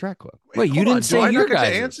 One on Track Club. Wait, you didn't say your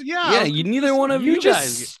guys' answer? Yeah, neither one of you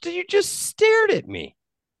guys. You just stared at me.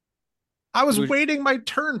 I was waiting my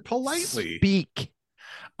turn politely. Speak.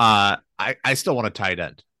 I still want a tight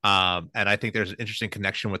end. And I think there's an interesting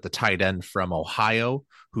connection with the tight end from Ohio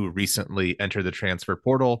who recently entered the transfer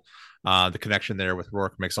portal. The connection there with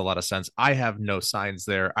Rourke makes a lot of sense. I have no signs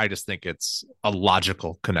there. I just think it's a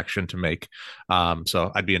logical connection to make.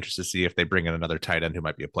 So I'd be interested to see if they bring in another tight end who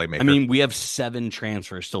might be a playmaker. I mean, we have 7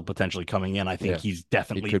 transfers still potentially coming in. I think he's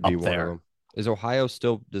definitely up there. Does Ohio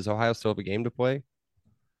still have a game to play?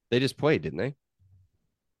 They just played, didn't they?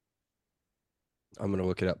 I'm gonna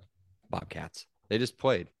look it up. Bobcats. They just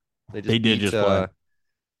played. They did just play.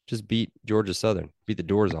 Just beat Georgia Southern. Beat the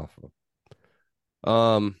doors off of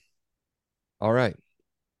them. All right.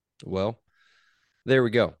 Well, there we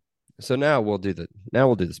go. So now we'll do the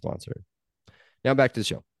sponsor. Now back to the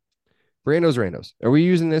show. Randos. Are we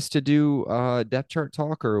using this to do depth chart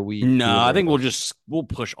talk, or are we? No, I think we'll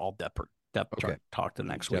push all depth chart talk to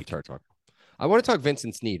next week. Depth chart talk. I want to talk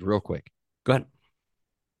Vincent Snead real quick. Go ahead.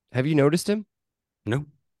 Have you noticed him? No.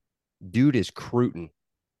 Dude is Cruton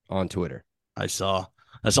on Twitter. I saw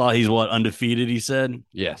he's undefeated, he said.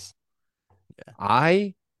 Yes. Yeah.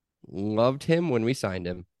 I loved him when we signed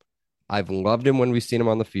him. I've loved him when we've seen him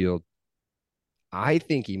on the field. I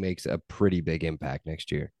think he makes a pretty big impact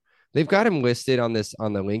next year. They've got him listed on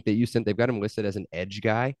the link that you sent. They've got him listed as an edge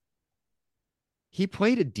guy. He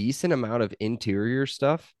played a decent amount of interior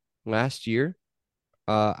stuff last year.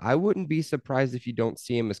 I wouldn't be surprised if you don't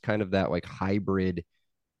see him as kind of that like hybrid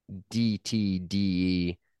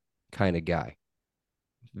DTDE kind of guy.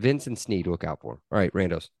 Vincent Snead, look out for him. All right,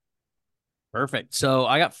 Randos. Perfect. So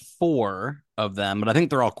I got 4 of them, but I think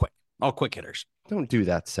they're all quick hitters. Don't do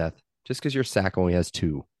that, Seth. Just because your sack only has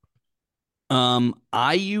 2.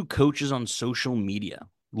 IU coaches on social media.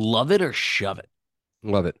 Love it or shove it.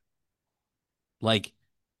 Love it. Like,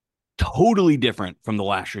 totally different from the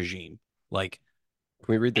last regime. Like,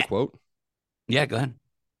 can we read the quote? Yeah, go ahead.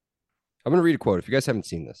 I'm going to read a quote. If you guys haven't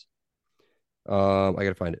seen this, I got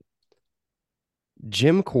to find it.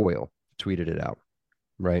 Jim Coyle tweeted it out,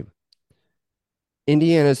 right?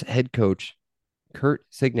 Indiana's head coach, Curt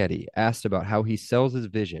Cignetti, asked about how he sells his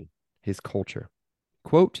vision, his culture.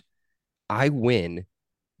 Quote, I win,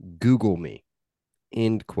 Google me,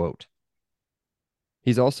 end quote.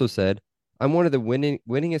 He's also said, I'm one of the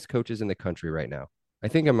winningest coaches in the country right now. I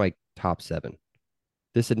think I'm like top 7.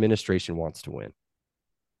 This administration wants to win.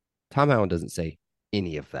 Tom Allen doesn't say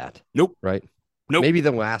any of that. Nope. Right? Nope. Maybe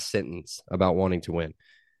the last sentence about wanting to win,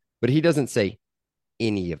 but he doesn't say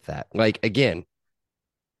any of that. Like, again,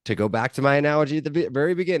 to go back to my analogy at the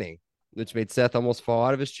very beginning, which made Seth almost fall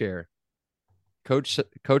out of his chair, Coach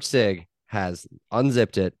Sig has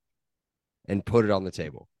unzipped it and put it on the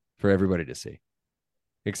table for everybody to see.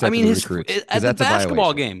 Except the recruits. At the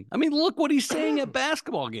basketball game. I mean, look what he's saying at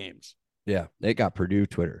basketball games. Yeah, it got Purdue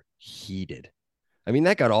Twitter heated. I mean,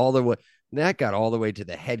 that got all the way to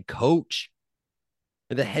the head coach.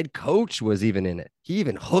 The head coach was even in it. He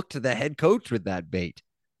even hooked the head coach with that bait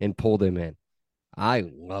and pulled him in. I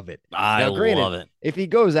love it. Love it. If he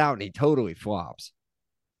goes out and he totally flops,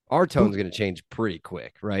 our tone's going to change pretty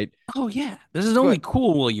quick, right? Oh, yeah. This is only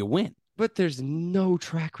cool while you win. But there's no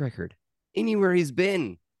track record anywhere he's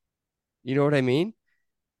been. You know what I mean?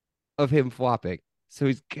 Of him flopping. So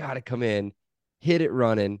he's got to come in, hit it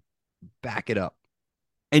running, back it up.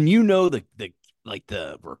 And you know the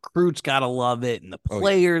recruits got to love it and the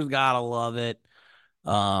players got to love it.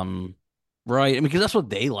 Right? I mean, because that's what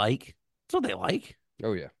they like. That's what they like.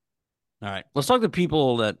 Oh, yeah. All right. Let's talk to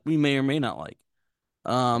people that we may or may not like.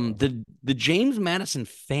 The James Madison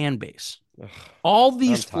fan base. Ugh, all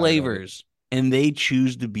these flavors, and they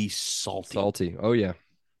choose to be salty. Salty. Oh, yeah.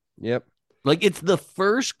 Yep. Like, it's the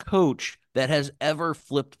first coach that has ever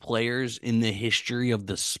flipped players in the history of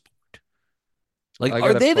the sport. Like,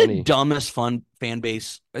 are they the dumbest fan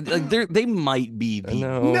base? Like, they might be.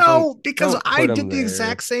 No, because I did the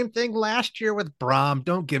exact same thing last year with Brom.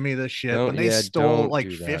 Don't give me this shit. When they stole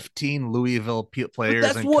like 15 Louisville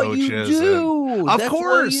players and coaches. Of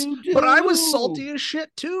course. But I was salty as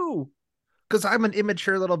shit too. Because I'm an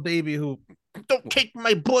immature little baby who don't take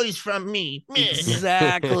my boys from me.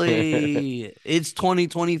 Exactly. It's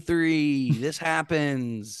 2023. This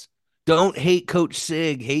happens. Don't hate Coach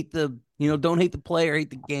Sig. Don't hate the player, hate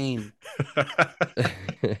the game.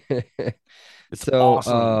 So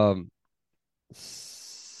awesome.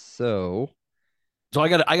 So I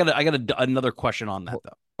got another question on that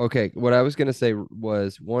though. Okay, what I was gonna say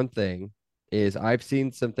was one thing is I've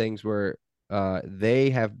seen some things where they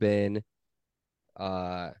have been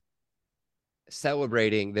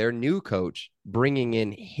celebrating their new coach bringing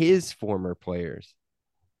in his former players,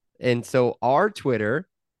 and so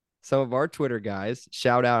some of our Twitter guys,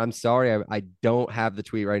 shout out. I'm sorry, I don't have the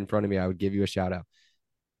tweet right in front of me. I would give you a shout out.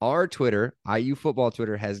 Our Twitter, IU football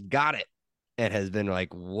Twitter, has got it and has been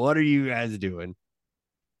like, what are you guys doing?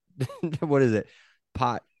 What is it?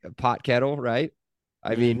 Pot kettle, right?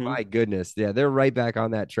 I mean, my goodness. Yeah, they're right back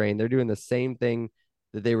on that train. They're doing the same thing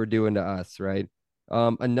that they were doing to us, right?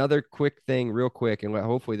 Another quick thing, real quick, and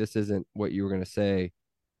hopefully this isn't what you were going to say.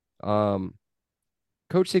 Coach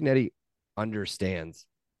Cignetti, understands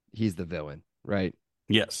he's the villain, right?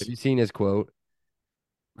 Yes. Have you seen his quote?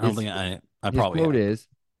 I don't think I his probably quote have. is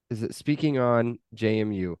it speaking on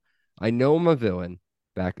JMU? I know I'm a villain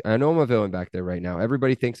back there right now.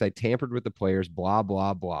 Everybody thinks I tampered with the players, blah,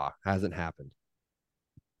 blah, blah. Hasn't happened.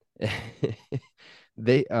 And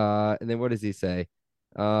then what does he say?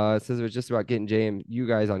 It says it was just about getting JMU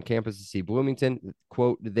guys on campus to see Bloomington.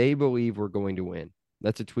 Quote, they believe we're going to win.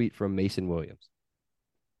 That's a tweet from Mason Williams.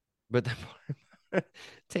 But the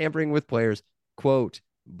tampering with players, quote,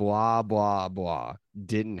 blah, blah, blah,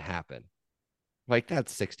 didn't happen. Like,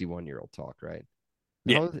 that's 61-year-old talk, right?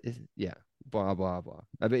 Yeah. Yeah. Blah, blah, blah.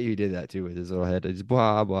 I bet you he did that too with his little head. It's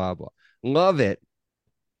blah, blah, blah. Love it.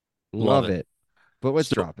 Love it. But let's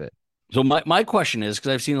drop it. So my question is,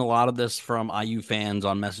 because I've seen a lot of this from IU fans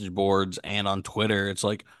on message boards and on Twitter, it's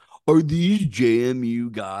like, are these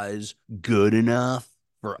JMU guys good enough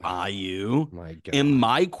for IU? My God. And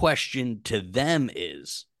my question to them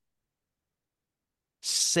is,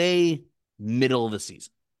 say middle of the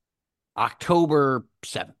season, October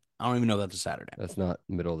 7th. I don't even know if that's a Saturday. That's not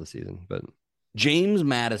middle of the season, but James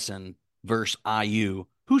Madison versus IU.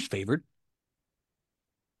 Who's favored?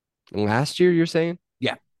 Last year, you're saying?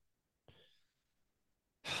 Yeah.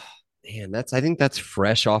 Man, I think that's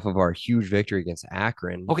fresh off of our huge victory against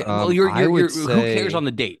Akron. Okay, well, who cares on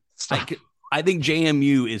the date? I think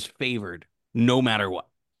JMU is favored no matter what.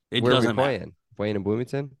 It Where doesn't are we playing? matter. Playing in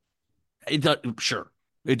Bloomington? It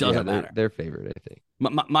doesn't matter. They're favored, I think.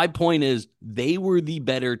 My point is they were the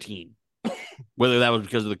better team, whether that was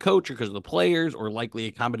because of the coach or because of the players or likely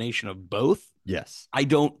a combination of both. Yes. I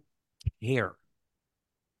don't care.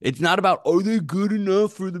 It's not about, are they good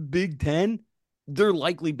enough for the Big Ten? They're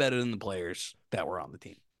likely better than the players that were on the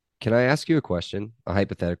team. Can I ask you a question, a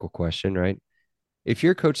hypothetical question, right? If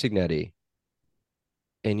you're Coach Signetti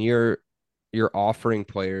and you're offering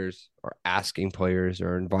players or asking players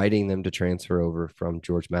or inviting them to transfer over from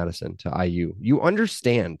George Madison to IU, you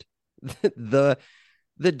understand the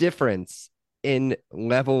difference in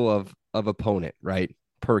level of opponent, right,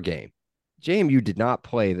 per game. JMU did not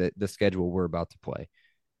play the schedule we're about to play.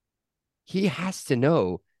 He has to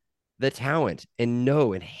know the talent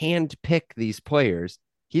and hand pick these players.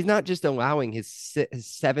 He's not just allowing his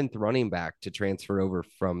seventh running back to transfer over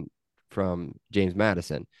from James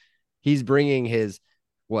Madison. He's bringing his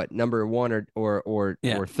number one or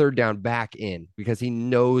third down back in because he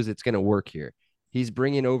knows it's going to work here. He's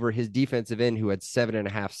bringing over his defensive end who had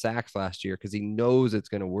 7.5 sacks last year because he knows it's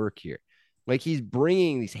going to work here. Like, he's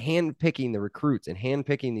bringing these, hand-picking the recruits and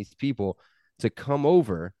hand-picking these people to come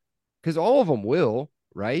over because all of them will,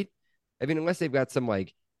 right? I mean, unless they've got some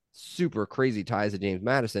like super crazy ties to James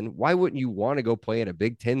Madison, why wouldn't you want to go play at a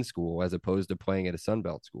Big Ten school as opposed to playing at a Sun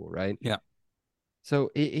Belt school, right? Yeah.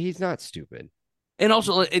 So he's not stupid. And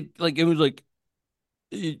also, it was like,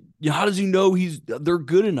 how does he know they're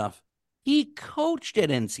good enough? He coached at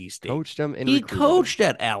NC State. Coached them and he coached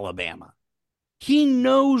at Alabama. He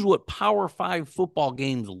knows what Power 5 football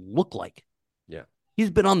games look like. Yeah.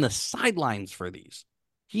 He's been on the sidelines for these.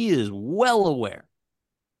 He is well aware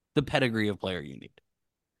the pedigree of player you need.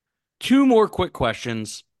 2 more quick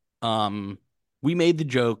questions. We made the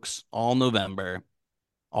jokes all November,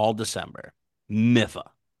 all December. MIFA.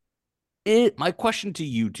 My question to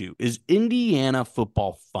you two is Indiana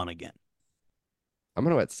football fun again? I'm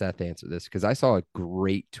going to let Seth answer this because I saw a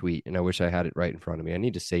great tweet and I wish I had it right in front of me. I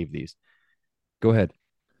need to save these. Go ahead.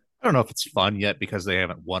 I don't know if it's fun yet because they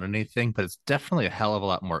haven't won anything, but it's definitely a hell of a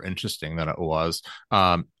lot more interesting than it was.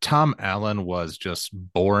 Tom Allen was just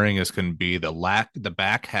boring as can be. The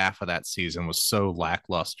back half of that season was so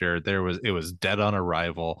lackluster. It was dead on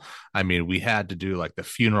arrival. I mean, we had to do like the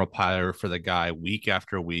funeral pyre for the guy week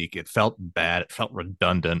after week. It felt bad. It felt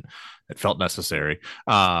redundant. It felt necessary.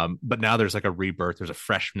 But now there's like a rebirth. There's a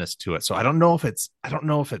freshness to it. So I don't know if it's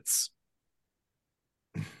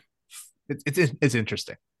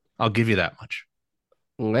interesting. I'll give you that much.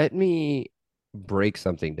 Let me break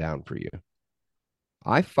something down for you.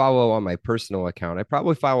 I follow on my personal account. I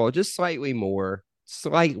probably follow just slightly more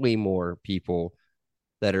people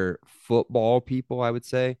that are football people, I would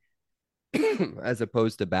say, as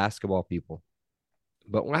opposed to basketball people.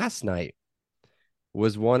 But last night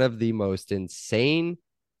was one of the most insane,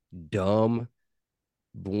 dumb,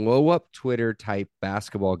 blow up Twitter type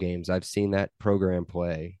basketball games I've seen that program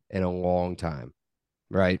play in a long time.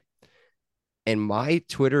 Right. And my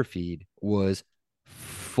Twitter feed was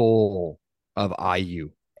full of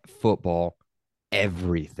IU football,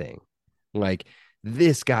 everything. Like,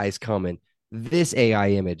 this guy's coming, this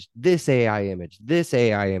AI image, this AI image, this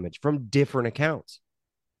AI image from different accounts.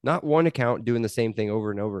 Not one account doing the same thing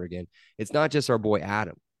over and over again. It's not just our boy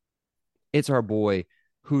Adam. It's our boy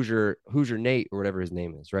Hoosier Nate or whatever his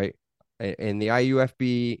name is, right? And the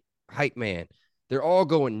IUFB hype man. They're all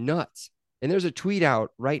going nuts. And there's a tweet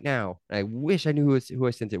out right now. I wish I knew who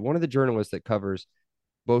I sent it. One of the journalists that covers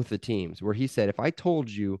both the teams, where he said, if I told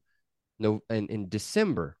you in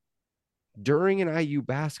December during an IU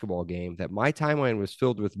basketball game that my timeline was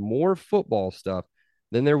filled with more football stuff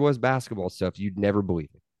than there was basketball stuff, you'd never believe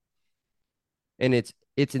me. And it's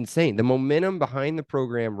insane. The momentum behind the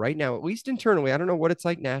program right now, at least internally, I don't know what it's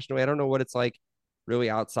like nationally, I don't know what it's like really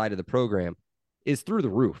outside of the program, is through the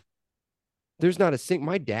roof. There's not a single,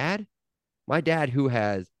 my dad who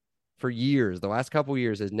has for years, the last couple of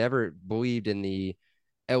years, has never believed in the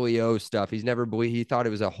LEO stuff. He's never believed, he thought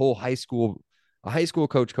it was a high school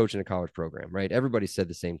coach coaching a college program, right? Everybody said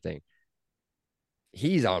the same thing.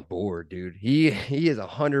 He's on board, dude. He is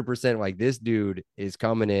 100% like, this dude is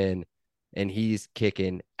coming in and he's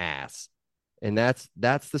kicking ass. And that's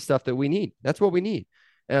the stuff that we need. That's what we need.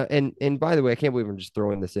 And by the way, I can't believe I'm just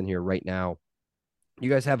throwing this in here right now. You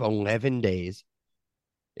guys have 11 days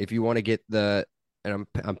if you want to get and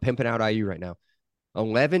I'm pimping out IU right now.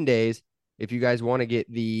 11 days if you guys want to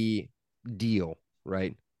get the deal,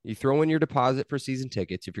 right? You throw in your deposit for season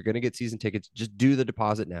tickets. If you're going to get season tickets, just do the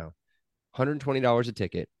deposit now. $120 a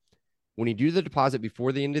ticket. When you do the deposit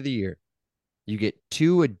before the end of the year, you get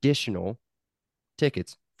 2 additional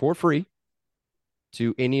tickets for free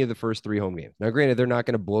to any of the first 3 home games. Now, granted, they're not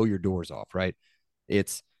going to blow your doors off, right?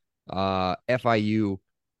 It's FIU,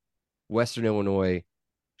 Western Illinois,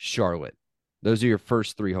 Charlotte. Those are your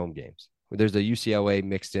first 3 home games. There's a UCLA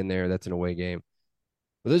mixed in there. That's an away game.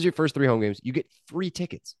 But those are your first 3 home games. You get free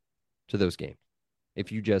tickets to those games.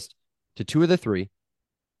 If you just, to 2 of the 3,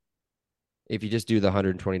 if you just do the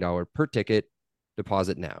 $120 per ticket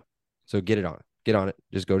deposit now. So get on it.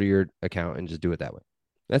 Just go to your account and just do it that way.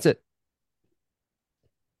 That's it.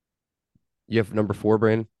 You have number 4,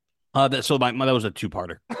 Brandon? That was a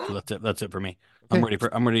 2-parter. So that's it for me. Okay.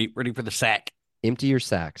 I'm ready for the sack. Empty your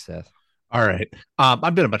sack, Seth. All right.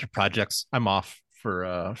 I've done a bunch of projects. I'm off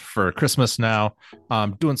for Christmas now.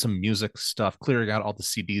 Doing some music stuff, clearing out all the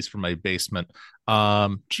CDs from my basement.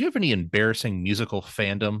 Do you have any embarrassing musical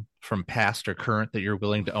fandom from past or current that you're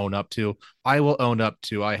willing to own up to? I will own up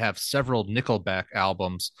to. I have several Nickelback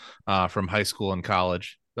albums from high school and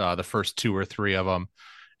college, the first 2 or 3 of them.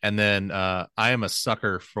 And then I am a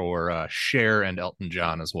sucker for Cher and Elton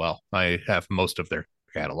John as well. I have most of their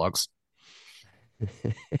catalogs.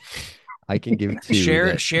 I can give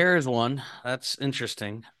 2. Cher is one. That's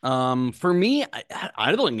interesting. For me,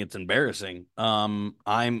 I don't think it's embarrassing. I'm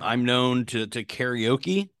known to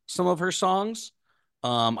karaoke some of her songs.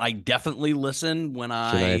 I definitely listen when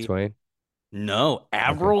Shania Twain? No,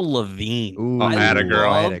 Avril Lavigne. Ooh, I had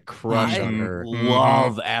a crush on her.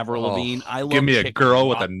 Love Avril Lavigne. I love. Give me a girl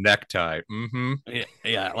with a necktie. Mm-hmm.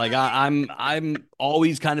 Yeah. Like I'm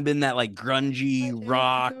always kind of been that like grungy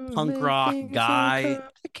rock, punk rock guy.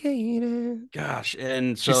 Gosh,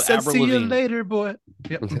 and so she said, Avril "See Lavigne. you later, boy."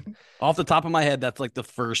 Yep. Off the top of my head, that's like the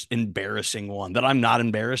first embarrassing one that I'm not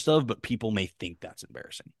embarrassed of, but people may think that's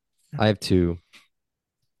embarrassing. I have 2.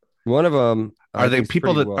 One of them. Are they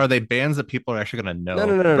people that are they bands that people are actually going to know?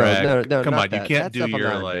 No. Come on, that. you can't do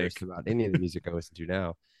your like about any of the music I listen to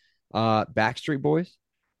now. Backstreet Boys,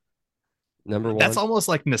 number 1. That's almost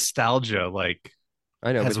like nostalgia. Like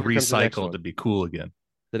I know, has recycled to be cool again.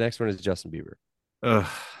 The next one is Justin Bieber. Ugh.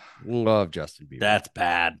 Love Justin Bieber. That's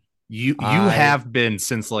bad. You have been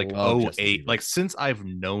since like 2008. Like since I've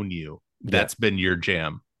known you, that's been your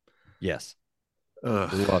jam. Yes.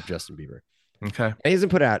 Ugh. Love Justin Bieber. Okay. And he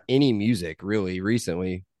hasn't put out any music really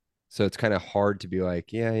recently. So it's kind of hard to be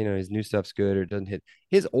like, yeah, his new stuff's good or it doesn't hit.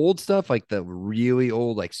 His old stuff, like the really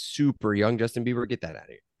old, like super young Justin Bieber, get that out of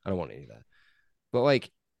here. I don't want any of that. But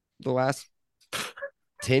like the last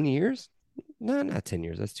 10 years? No, not 10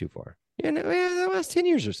 years. That's too far. The last 10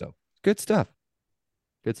 years or so. Good stuff.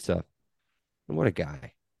 And what a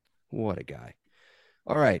guy.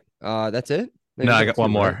 All right. That's it? No, I got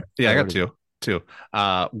 1 more. Right? Yeah, I got 2.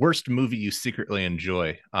 Worst movie you secretly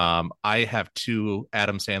enjoy. I have 2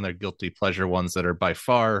 Adam Sandler guilty pleasure ones that are by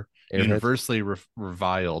far universally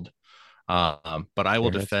reviled. But I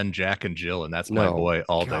will defend Jack and Jill, and that's my boy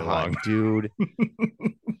all day long, dude.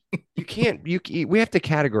 You can't. We have to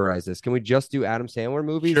categorize this. Can we just do Adam Sandler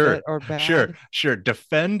movies that are bad? Sure.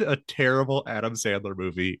 Defend a terrible Adam Sandler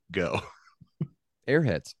movie. Go.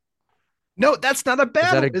 Airheads. No, that's not a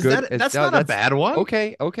bad. That's not a bad one.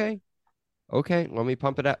 Okay. Let me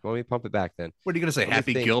pump it up. Let me pump it back then. What are you gonna say?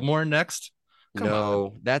 Happy Gilmore next? Come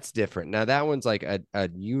on. That's different. Now that one's like a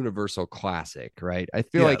universal classic, right? I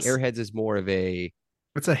feel like Airheads is more of a.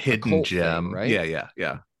 It's a hidden gem, thing, right?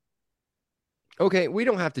 Yeah. Okay, we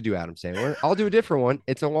don't have to do Adam Sandler. I'll do a different one.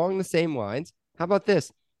 It's along the same lines. How about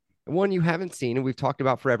this? One you haven't seen and we've talked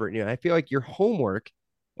about forever. And I feel like your homework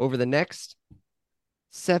over the next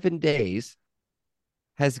 7 days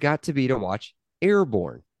has got to be to watch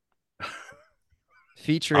Airborne,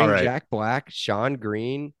 featuring Jack Black, Sean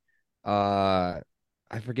Green. I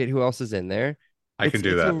forget who else is in there. I can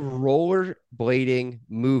do that. It's a rollerblading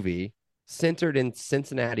movie centered in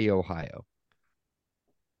Cincinnati, Ohio.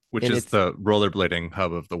 Which is the rollerblading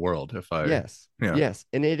hub of the world. Yes.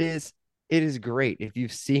 And it is great. If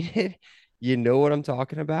you've seen it, you know what I'm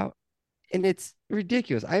talking about. And it's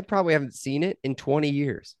ridiculous. I probably haven't seen it in 20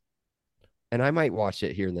 years. And I might watch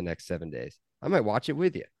it here in the next 7 days. I might watch it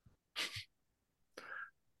with you.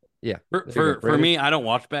 Yeah. For me, I don't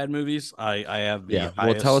watch bad movies. I have the highest...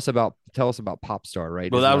 Well, tell us about Popstar,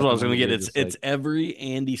 right? Well, that was what I was going to get. It's every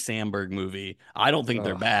Andy Samberg movie. I don't think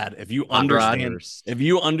they're bad. If you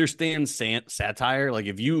understand satire, like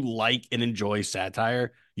if you like and enjoy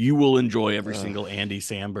satire, you will enjoy every single Andy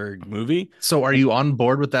Samberg movie. So are you on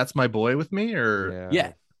board with That's My Boy with me, or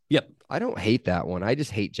yeah. Yep. I don't hate that one. I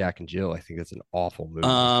just hate Jack and Jill. I think that's an awful movie.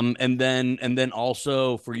 And then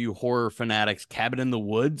also for you horror fanatics, Cabin in the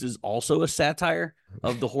Woods is also a satire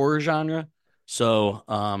of the horror genre. So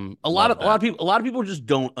a lot of people just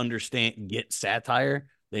don't get satire.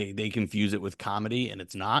 They confuse it with comedy, and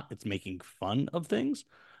it's not. It's making fun of things,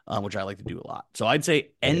 which I like to do a lot. So I'd say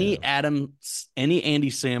any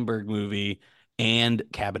Andy Samberg movie and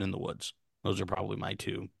Cabin in the Woods. Those are probably my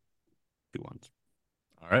two ones.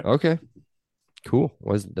 All right. Okay. Cool.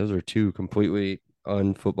 Those are two completely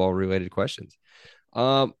unfootball related questions.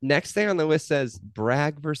 Next thing on the list says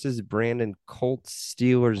Bragg versus Brandon Colts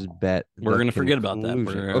Steelers bet. We're gonna forget about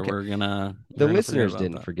that. The listeners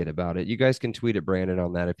didn't forget about it. You guys can tweet at Brandon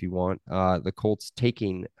on that if you want. The Colts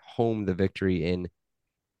taking home the victory in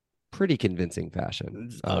pretty convincing fashion.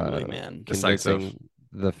 It's ugly, man. Decisive.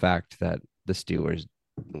 The fact that the Steelers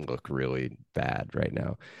look really bad right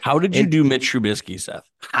now. How did you do Mitch Trubisky, Seth?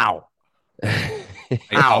 How?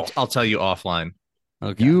 I'll tell you offline.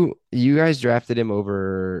 Okay. You guys drafted him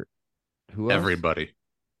over who else? Everybody.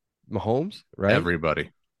 Mahomes, right?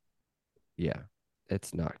 Everybody. Yeah,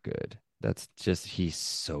 it's not good. That's just, he's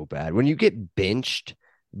so bad. When you get benched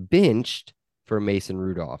for Mason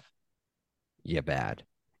Rudolph, you're bad.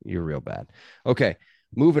 You're real bad. Okay,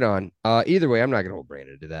 moving on. Either way, I'm not gonna hold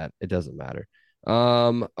Brandon to that. It doesn't matter.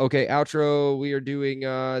 Okay, outro. We are doing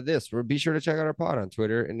this. Be sure to check out our pod on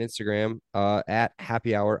Twitter and Instagram at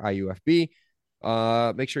Happy Hour IUFB.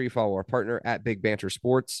 Make sure you follow our partner at Big Banter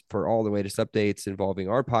Sports for all the latest updates involving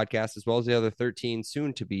our podcast, as well as the other 13,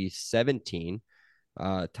 soon to be 17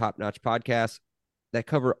 top-notch podcasts that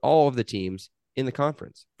cover all of the teams in the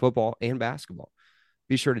conference, football and basketball.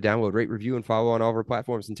 Be sure to download, rate, review, and follow on all of our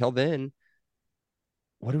platforms. Until then,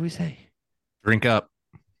 what do we say? Drink up.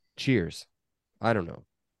 Cheers. I don't know.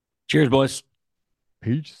 Cheers, boys.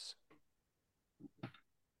 Peace.